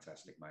absolutely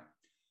fantastic, mate.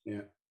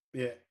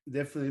 Yeah,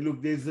 definitely.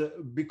 Look,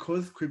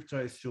 because crypto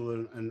is still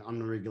an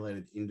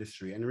unregulated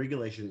industry, and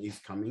regulation is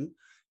coming,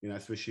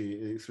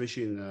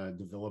 especially in the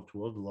developed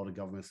world. A lot of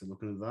governments are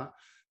looking at that.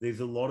 There's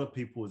a lot of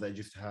people that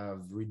just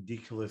have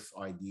ridiculous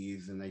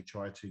ideas, and they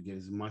try to get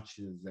as much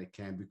as they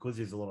can because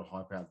there's a lot of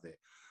hype out there.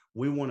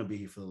 We want to be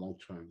here for the long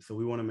term. So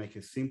we want to make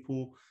it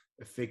simple,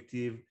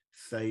 effective,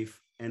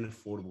 safe, and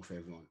affordable for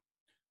everyone.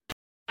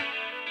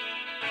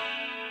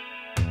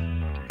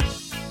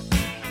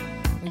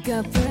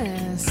 Got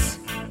this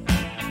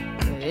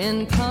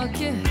in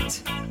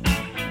pocket,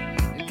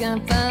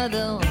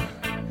 gunpowder,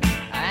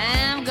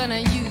 I'm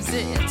gonna use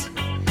it.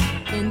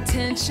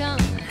 Intention,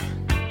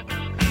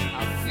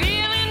 I'm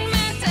feeling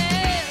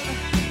mental,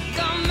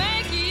 gonna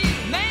make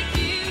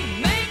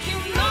you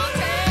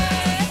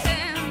notice.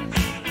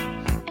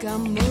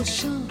 Got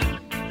motion,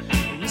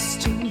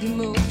 restrained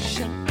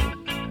emotion,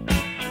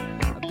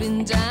 I've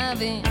been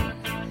diving,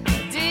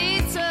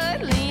 detour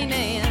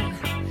leaning,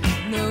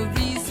 no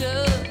reason.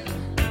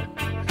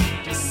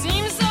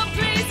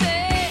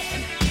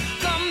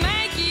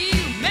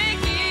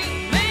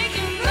 Make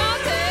you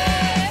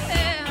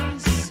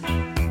notice.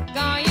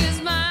 Gonna use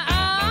my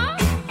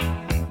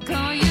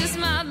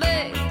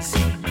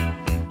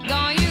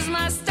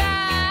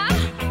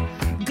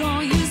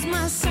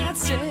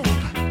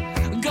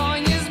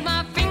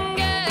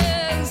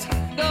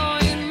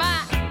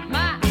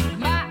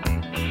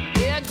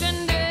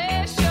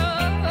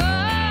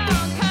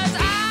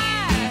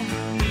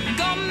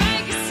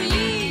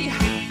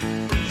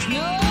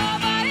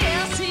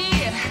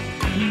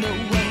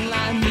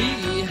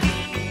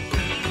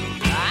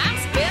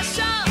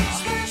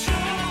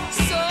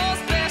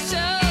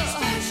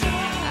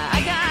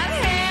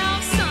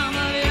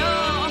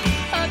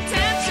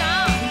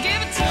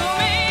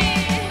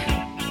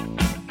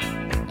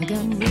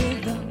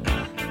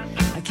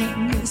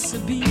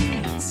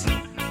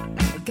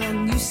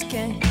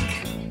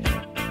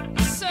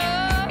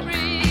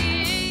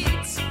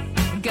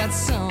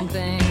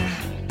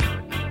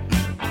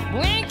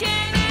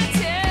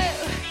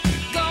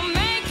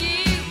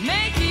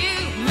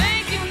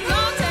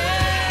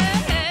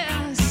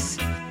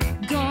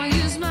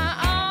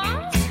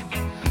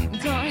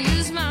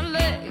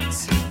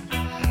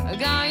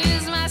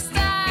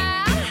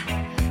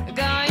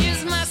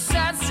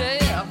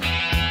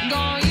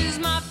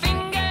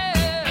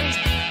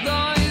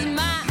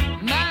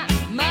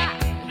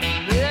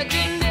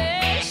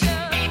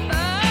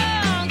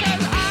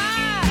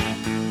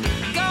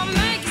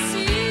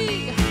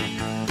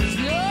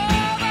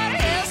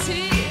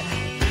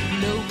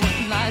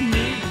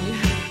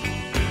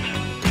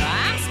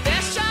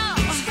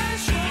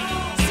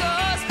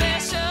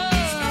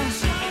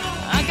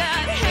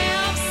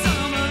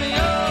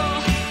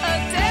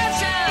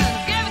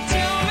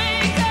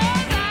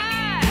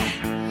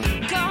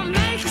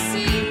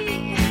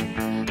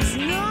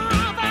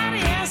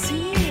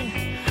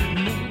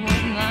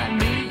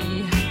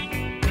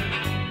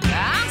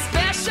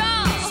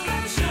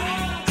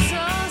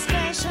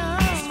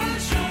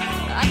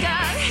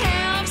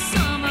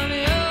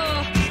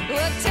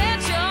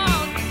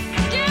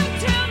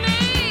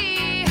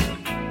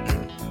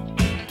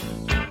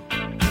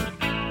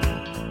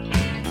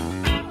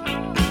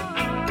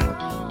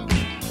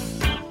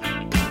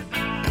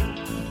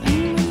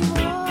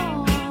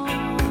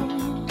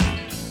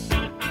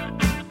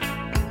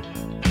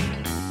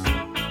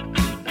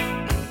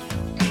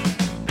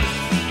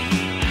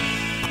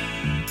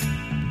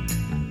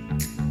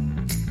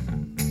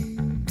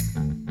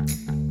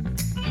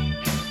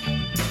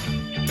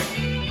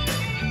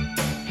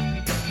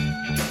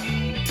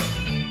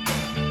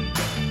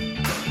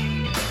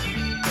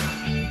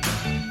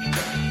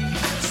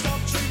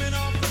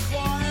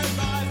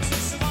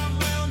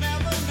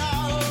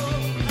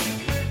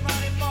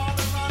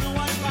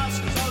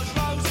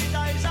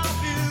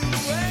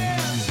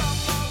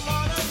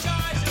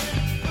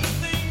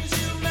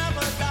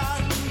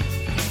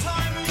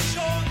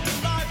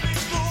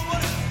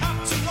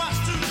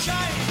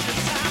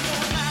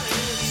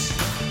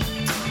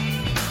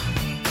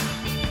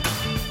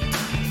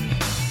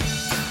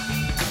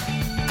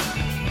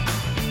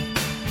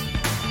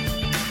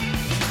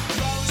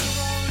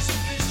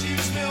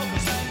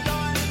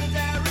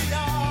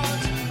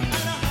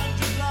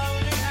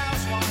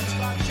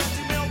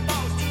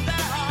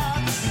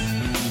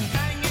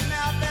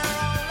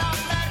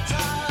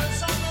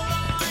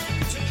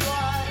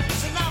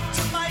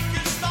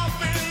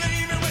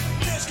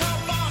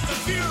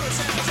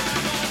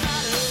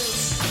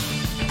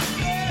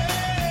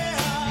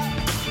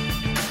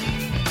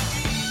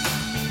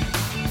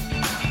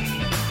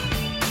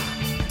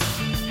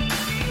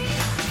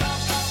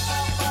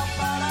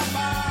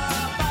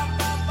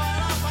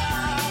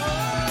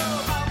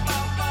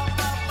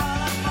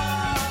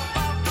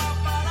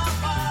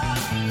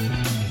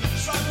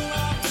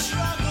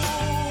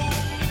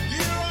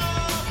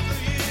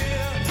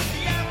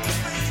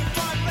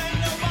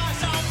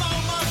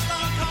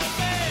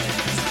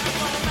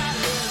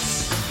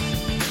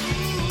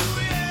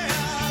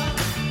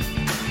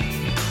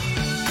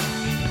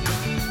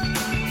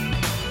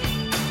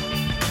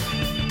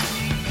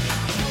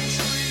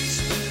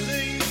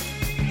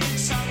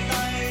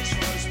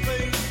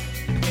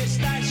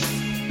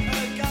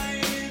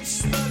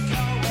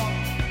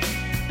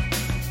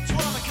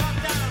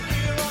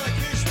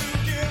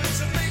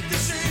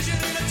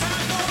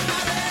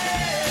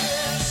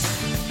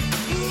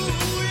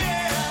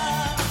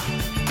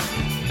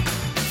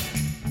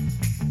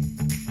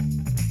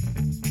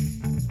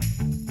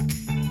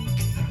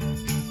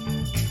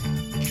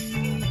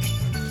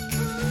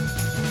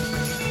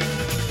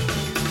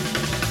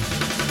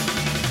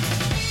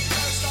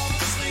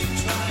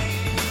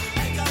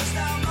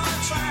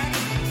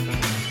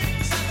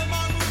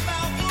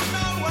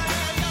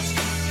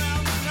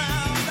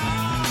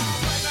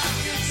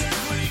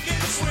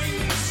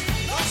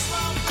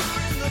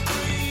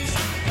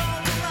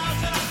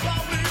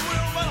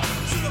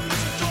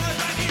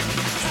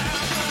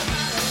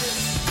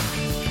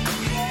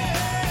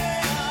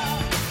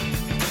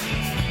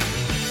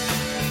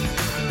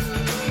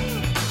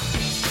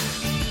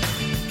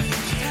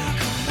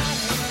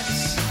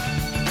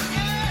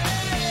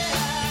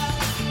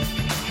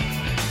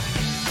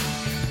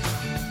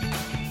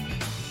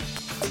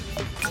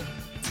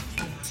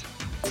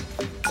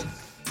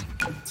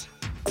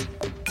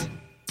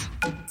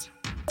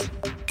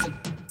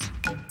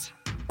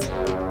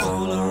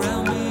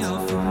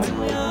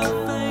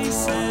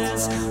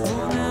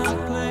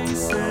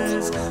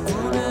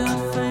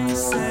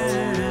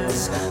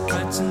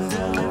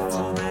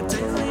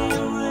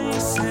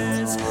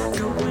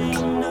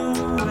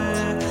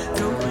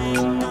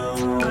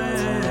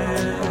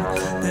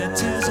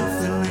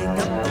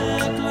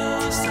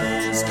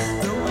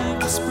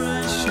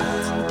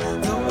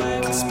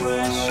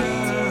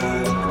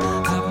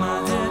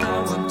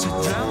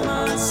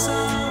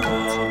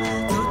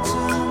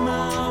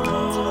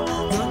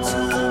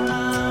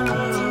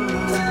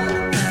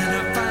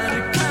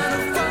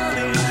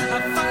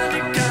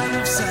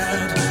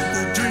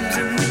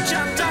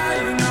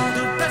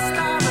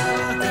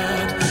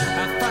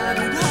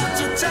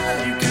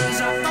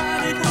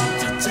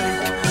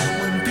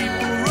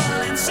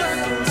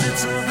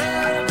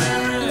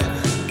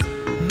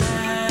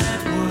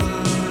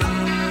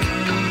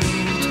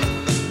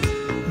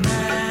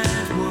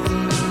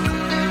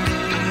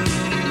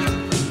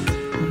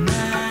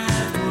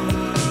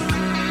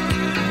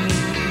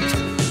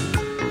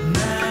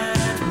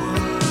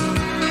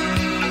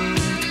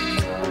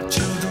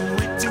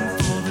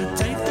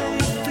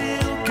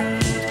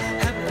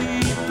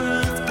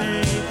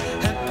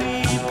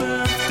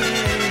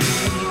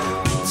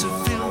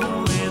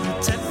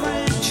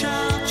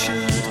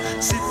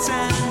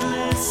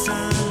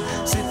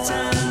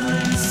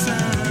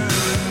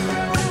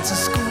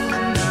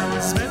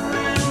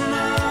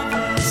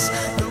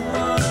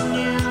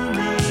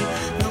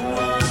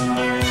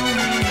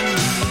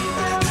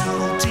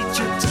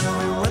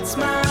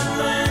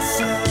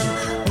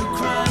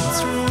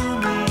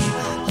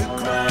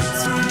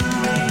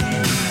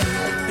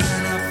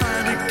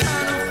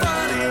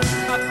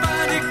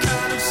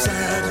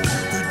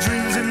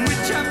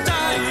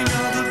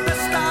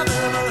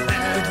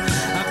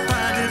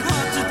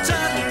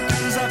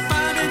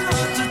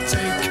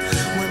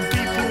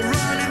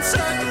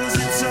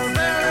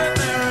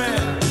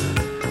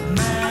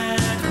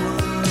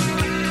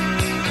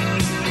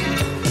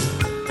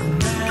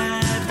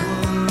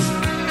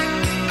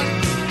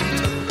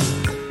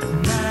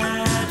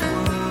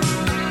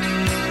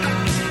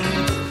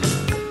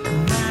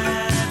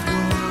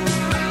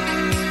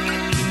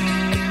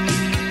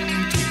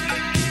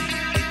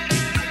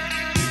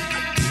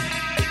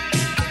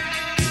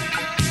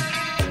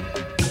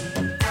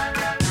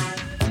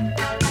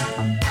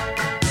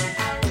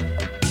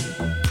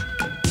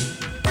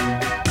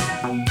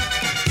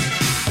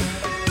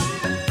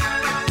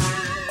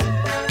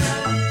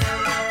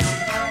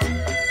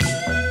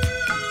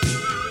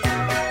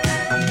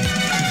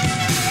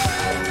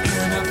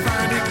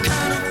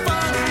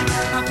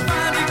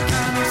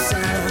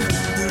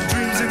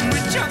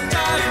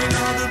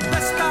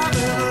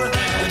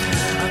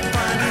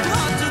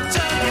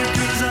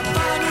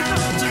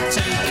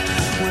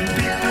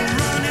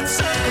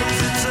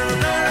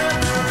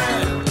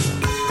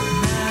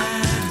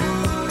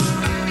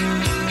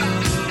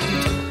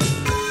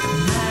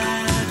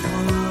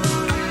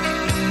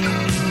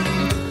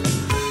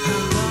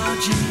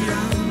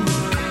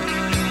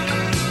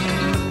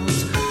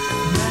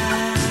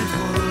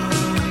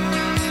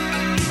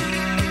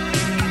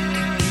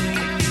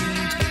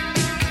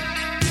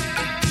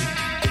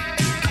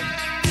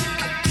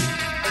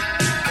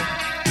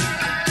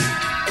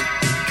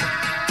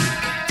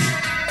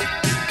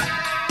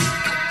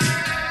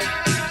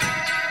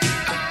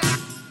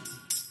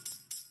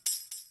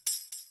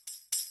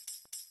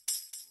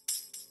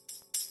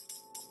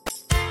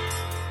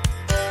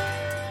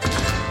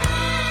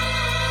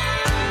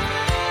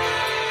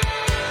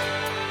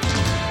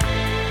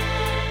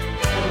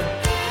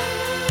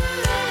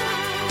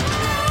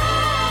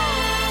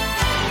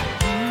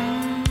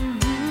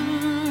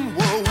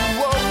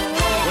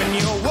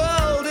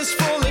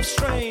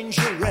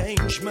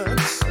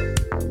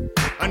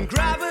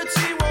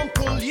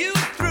pull you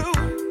through.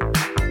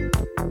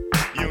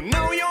 You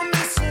know you're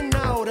missing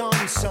out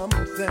on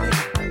something.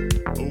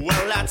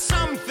 Well, that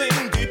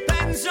something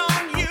depends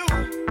on you.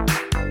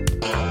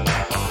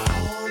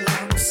 All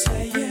I'm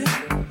saying,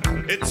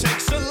 it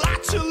takes a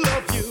lot to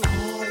love you.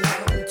 All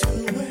I'm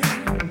doing,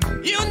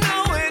 you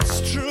know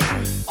it's true.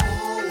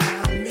 All I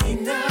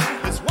mean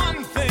now, there's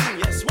one thing,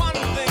 yes, one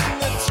thing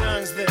that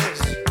turns this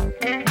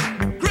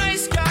gray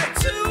sky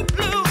to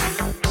blue.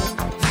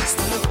 That's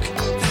the look,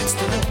 that's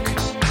the look,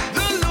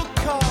 the look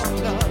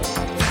of love.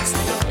 That's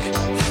the look,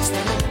 that's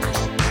the look,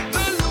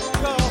 the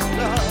look of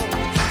love.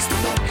 That's the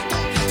look,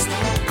 that's the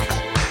look,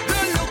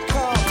 the look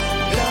of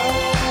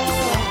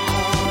love.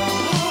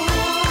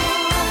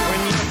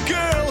 When your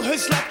girl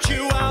has left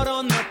you out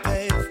on the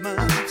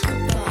pavement,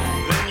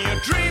 then your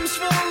dreams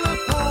fall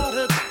apart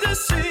at the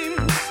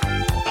seams.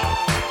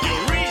 Your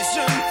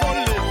reason for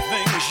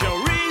living, your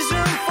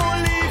reason for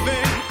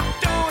leaving.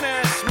 Don't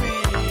ask me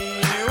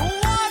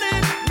what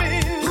it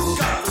means.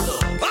 I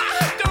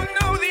don't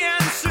know the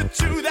answer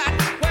to that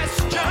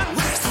question.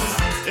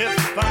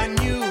 If I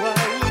knew, I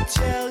would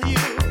tell you.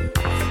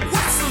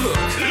 Look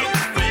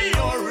for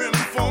your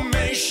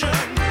information.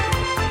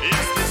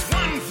 Yes, there's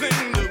one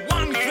thing, the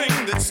one thing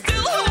that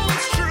still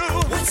holds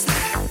true. What's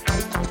that?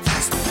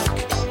 That's the look,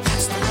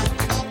 that's the look,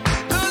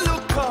 the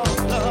look of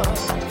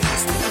love.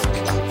 That's the look,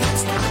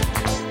 that's the look,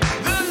 the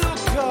look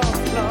of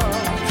love.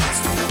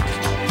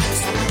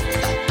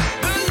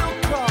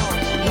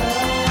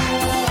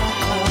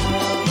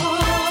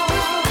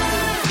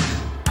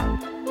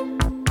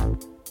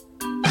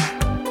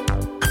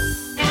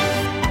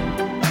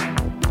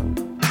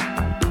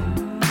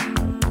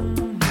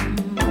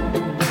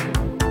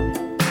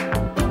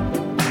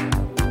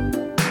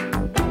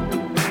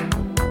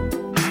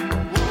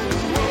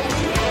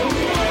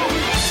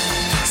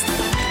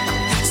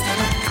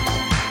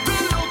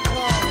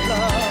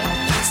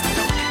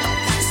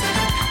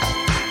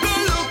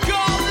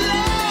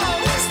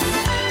 That's the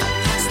look,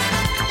 that's the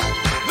look,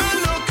 the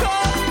look of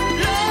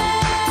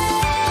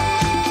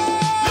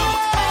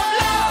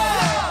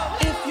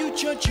If you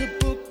judge a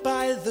book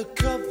by the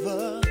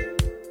cover,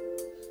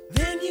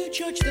 then you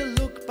judge the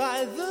look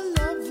by the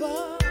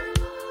lover.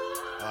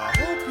 I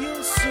hope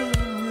you'll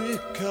soon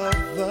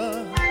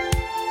recover.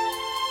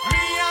 Me,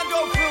 I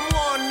go from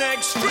one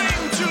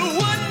extreme to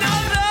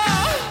another.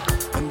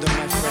 And then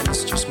my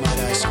friends just might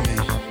ask me.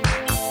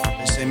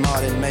 They say,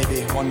 Martin,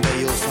 maybe one day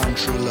you'll find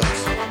true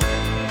love.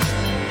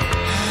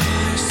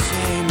 I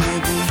say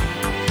maybe.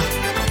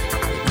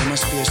 There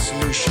must be a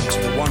solution to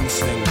the one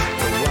thing we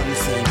can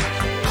find.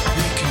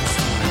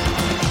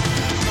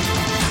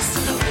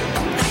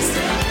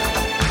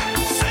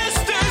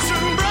 Sisters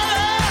and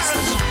brothers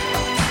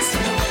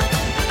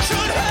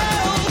should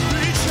help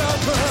each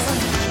other.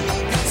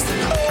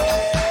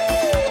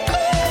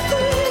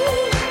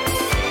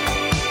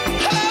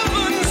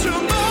 Heavens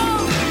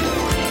above.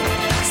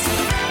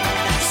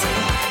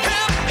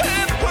 Hip,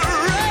 hip,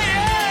 hooray.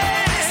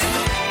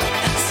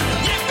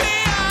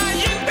 Yippee-yi,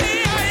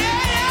 yippee-yi-yi.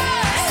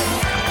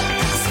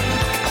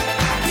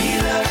 Be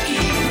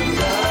lucky in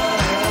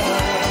love.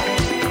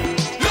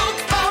 Look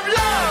of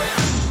love.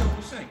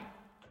 We'll see.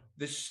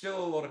 There's still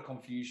a lot of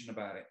confusion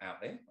about it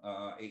out there.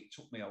 It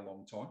took me a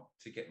long time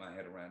to get my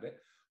head around it.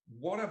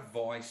 What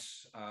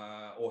advice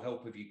or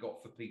help have you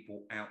got for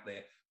people out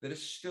there that are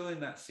still in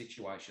that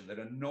situation, that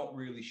are not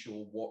really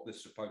sure what they're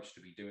supposed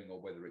to be doing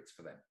or whether it's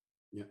for them?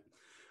 Yeah,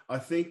 I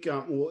think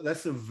well,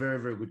 that's a very,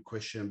 very good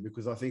question,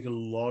 because I think a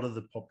lot of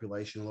the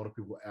population, a lot of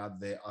people out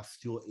there are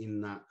still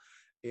in that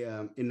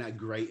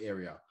gray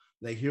area.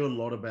 They hear a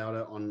lot about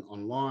it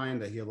online.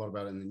 They hear a lot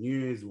about it in the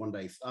news. One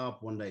day it's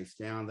up, one day it's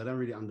down. They don't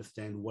really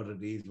understand what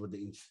it is, what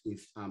the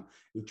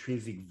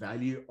intrinsic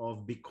value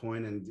of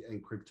Bitcoin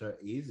and crypto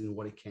is, and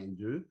what it can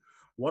do.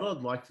 What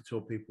I'd like to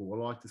tell people,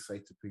 what I like to say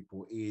to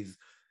people is,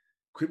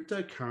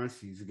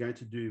 cryptocurrencies are going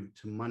to do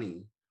to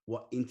money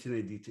what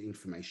internet did to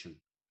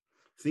information.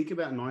 Think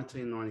about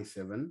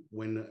 1997,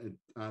 when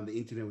the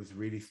internet was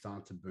really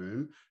starting to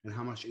boom and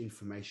how much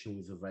information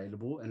was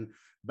available. And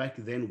back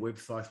then,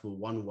 websites were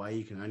one way.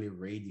 You can only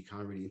read, you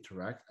can't really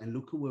interact. And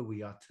look at where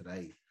we are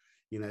today,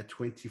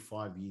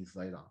 25 years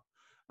later.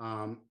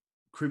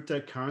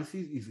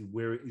 Cryptocurrencies is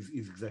where it is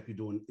exactly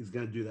going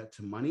to do that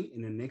to money.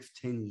 In the next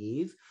 10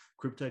 years,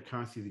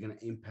 cryptocurrencies are going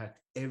to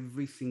impact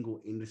every single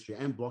industry,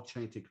 and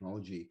blockchain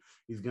technology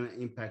is going to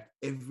impact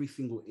every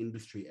single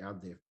industry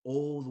out there,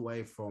 all the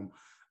way from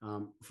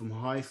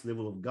highest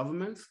level of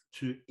governments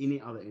to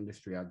any other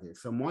industry out there.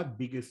 So my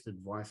biggest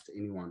advice to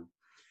anyone,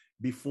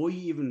 before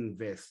you even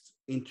invest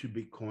into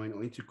Bitcoin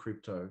or into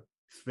crypto,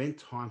 spend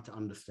time to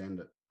understand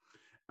it.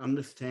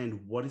 Understand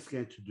what it's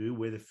going to do,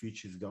 where the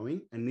future is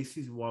going. And this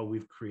is why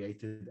we've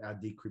created our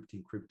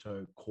Decrypting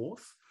Crypto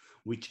course,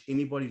 which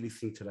anybody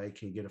listening today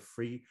can get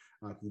free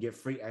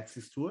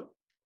access to it.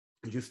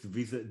 And just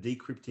visit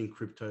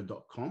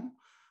decryptingcrypto.com.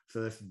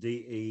 So that's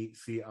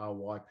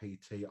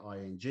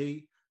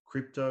DECRYPTING,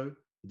 crypto,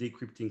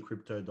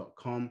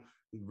 decryptingcrypto.com.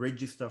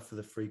 register for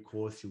the free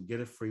course. You'll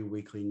get a free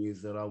weekly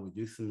newsletter. We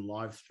do some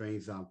live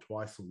streams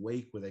twice a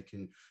week where they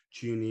can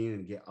tune in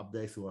and get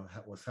updates of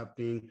what's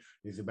happening.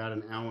 There's about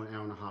an hour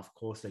and a half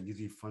course that gives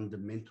you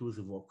fundamentals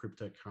of what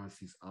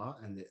cryptocurrencies are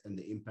and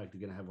the impact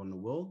they're going to have on the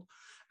world.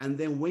 And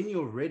then when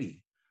you're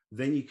ready,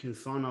 then you can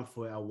sign up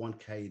for our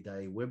 1K a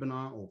day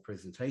webinar or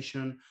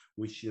presentation,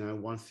 which,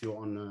 once you're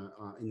on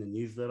in the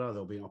newsletter,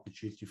 there'll be an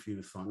opportunity for you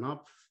to sign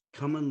up.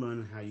 Come and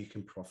learn how you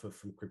can profit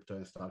from crypto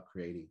and start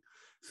creating.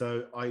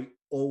 So I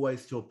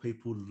always tell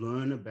people,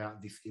 learn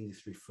about this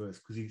industry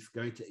first, because it's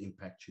going to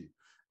impact you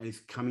and it's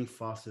coming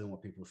faster than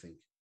what people think.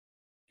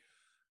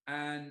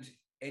 And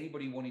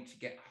anybody wanting to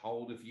get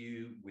hold of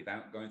you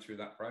without going through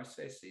that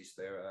process, is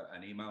there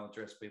an email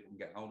address people can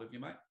get hold of you,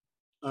 mate?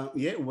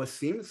 Yeah,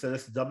 Wassim. So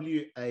that's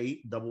WASSIM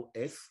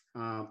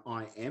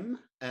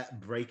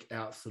at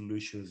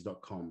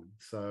breakoutsolutions.com.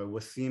 So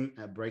Wassim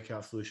at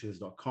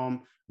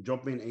breakoutsolutions.com.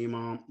 Drop me an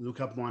email.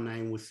 Look up my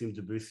name, Wassim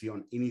Dabboussi,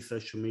 on any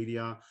social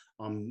media.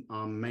 I'm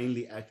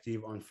mainly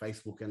active on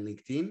Facebook and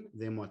LinkedIn.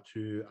 They're my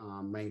two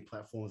main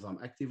platforms I'm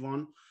active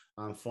on.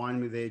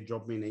 Find me there.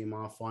 Drop me an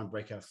email. Find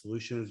Breakout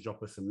Solutions.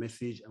 Drop us a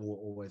message, and we'll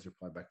always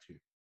reply back to you.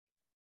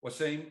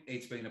 Wassim,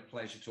 it's been a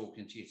pleasure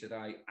talking to you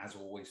today. As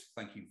always,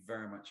 thank you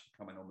very much for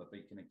coming on the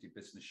Be Connected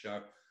Business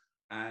Show.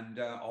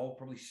 And I'll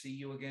probably see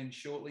you again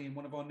shortly in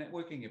one of our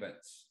networking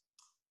events.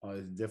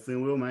 I definitely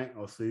will, mate.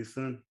 I'll see you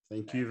soon.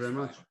 Thank you very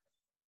much. Mate.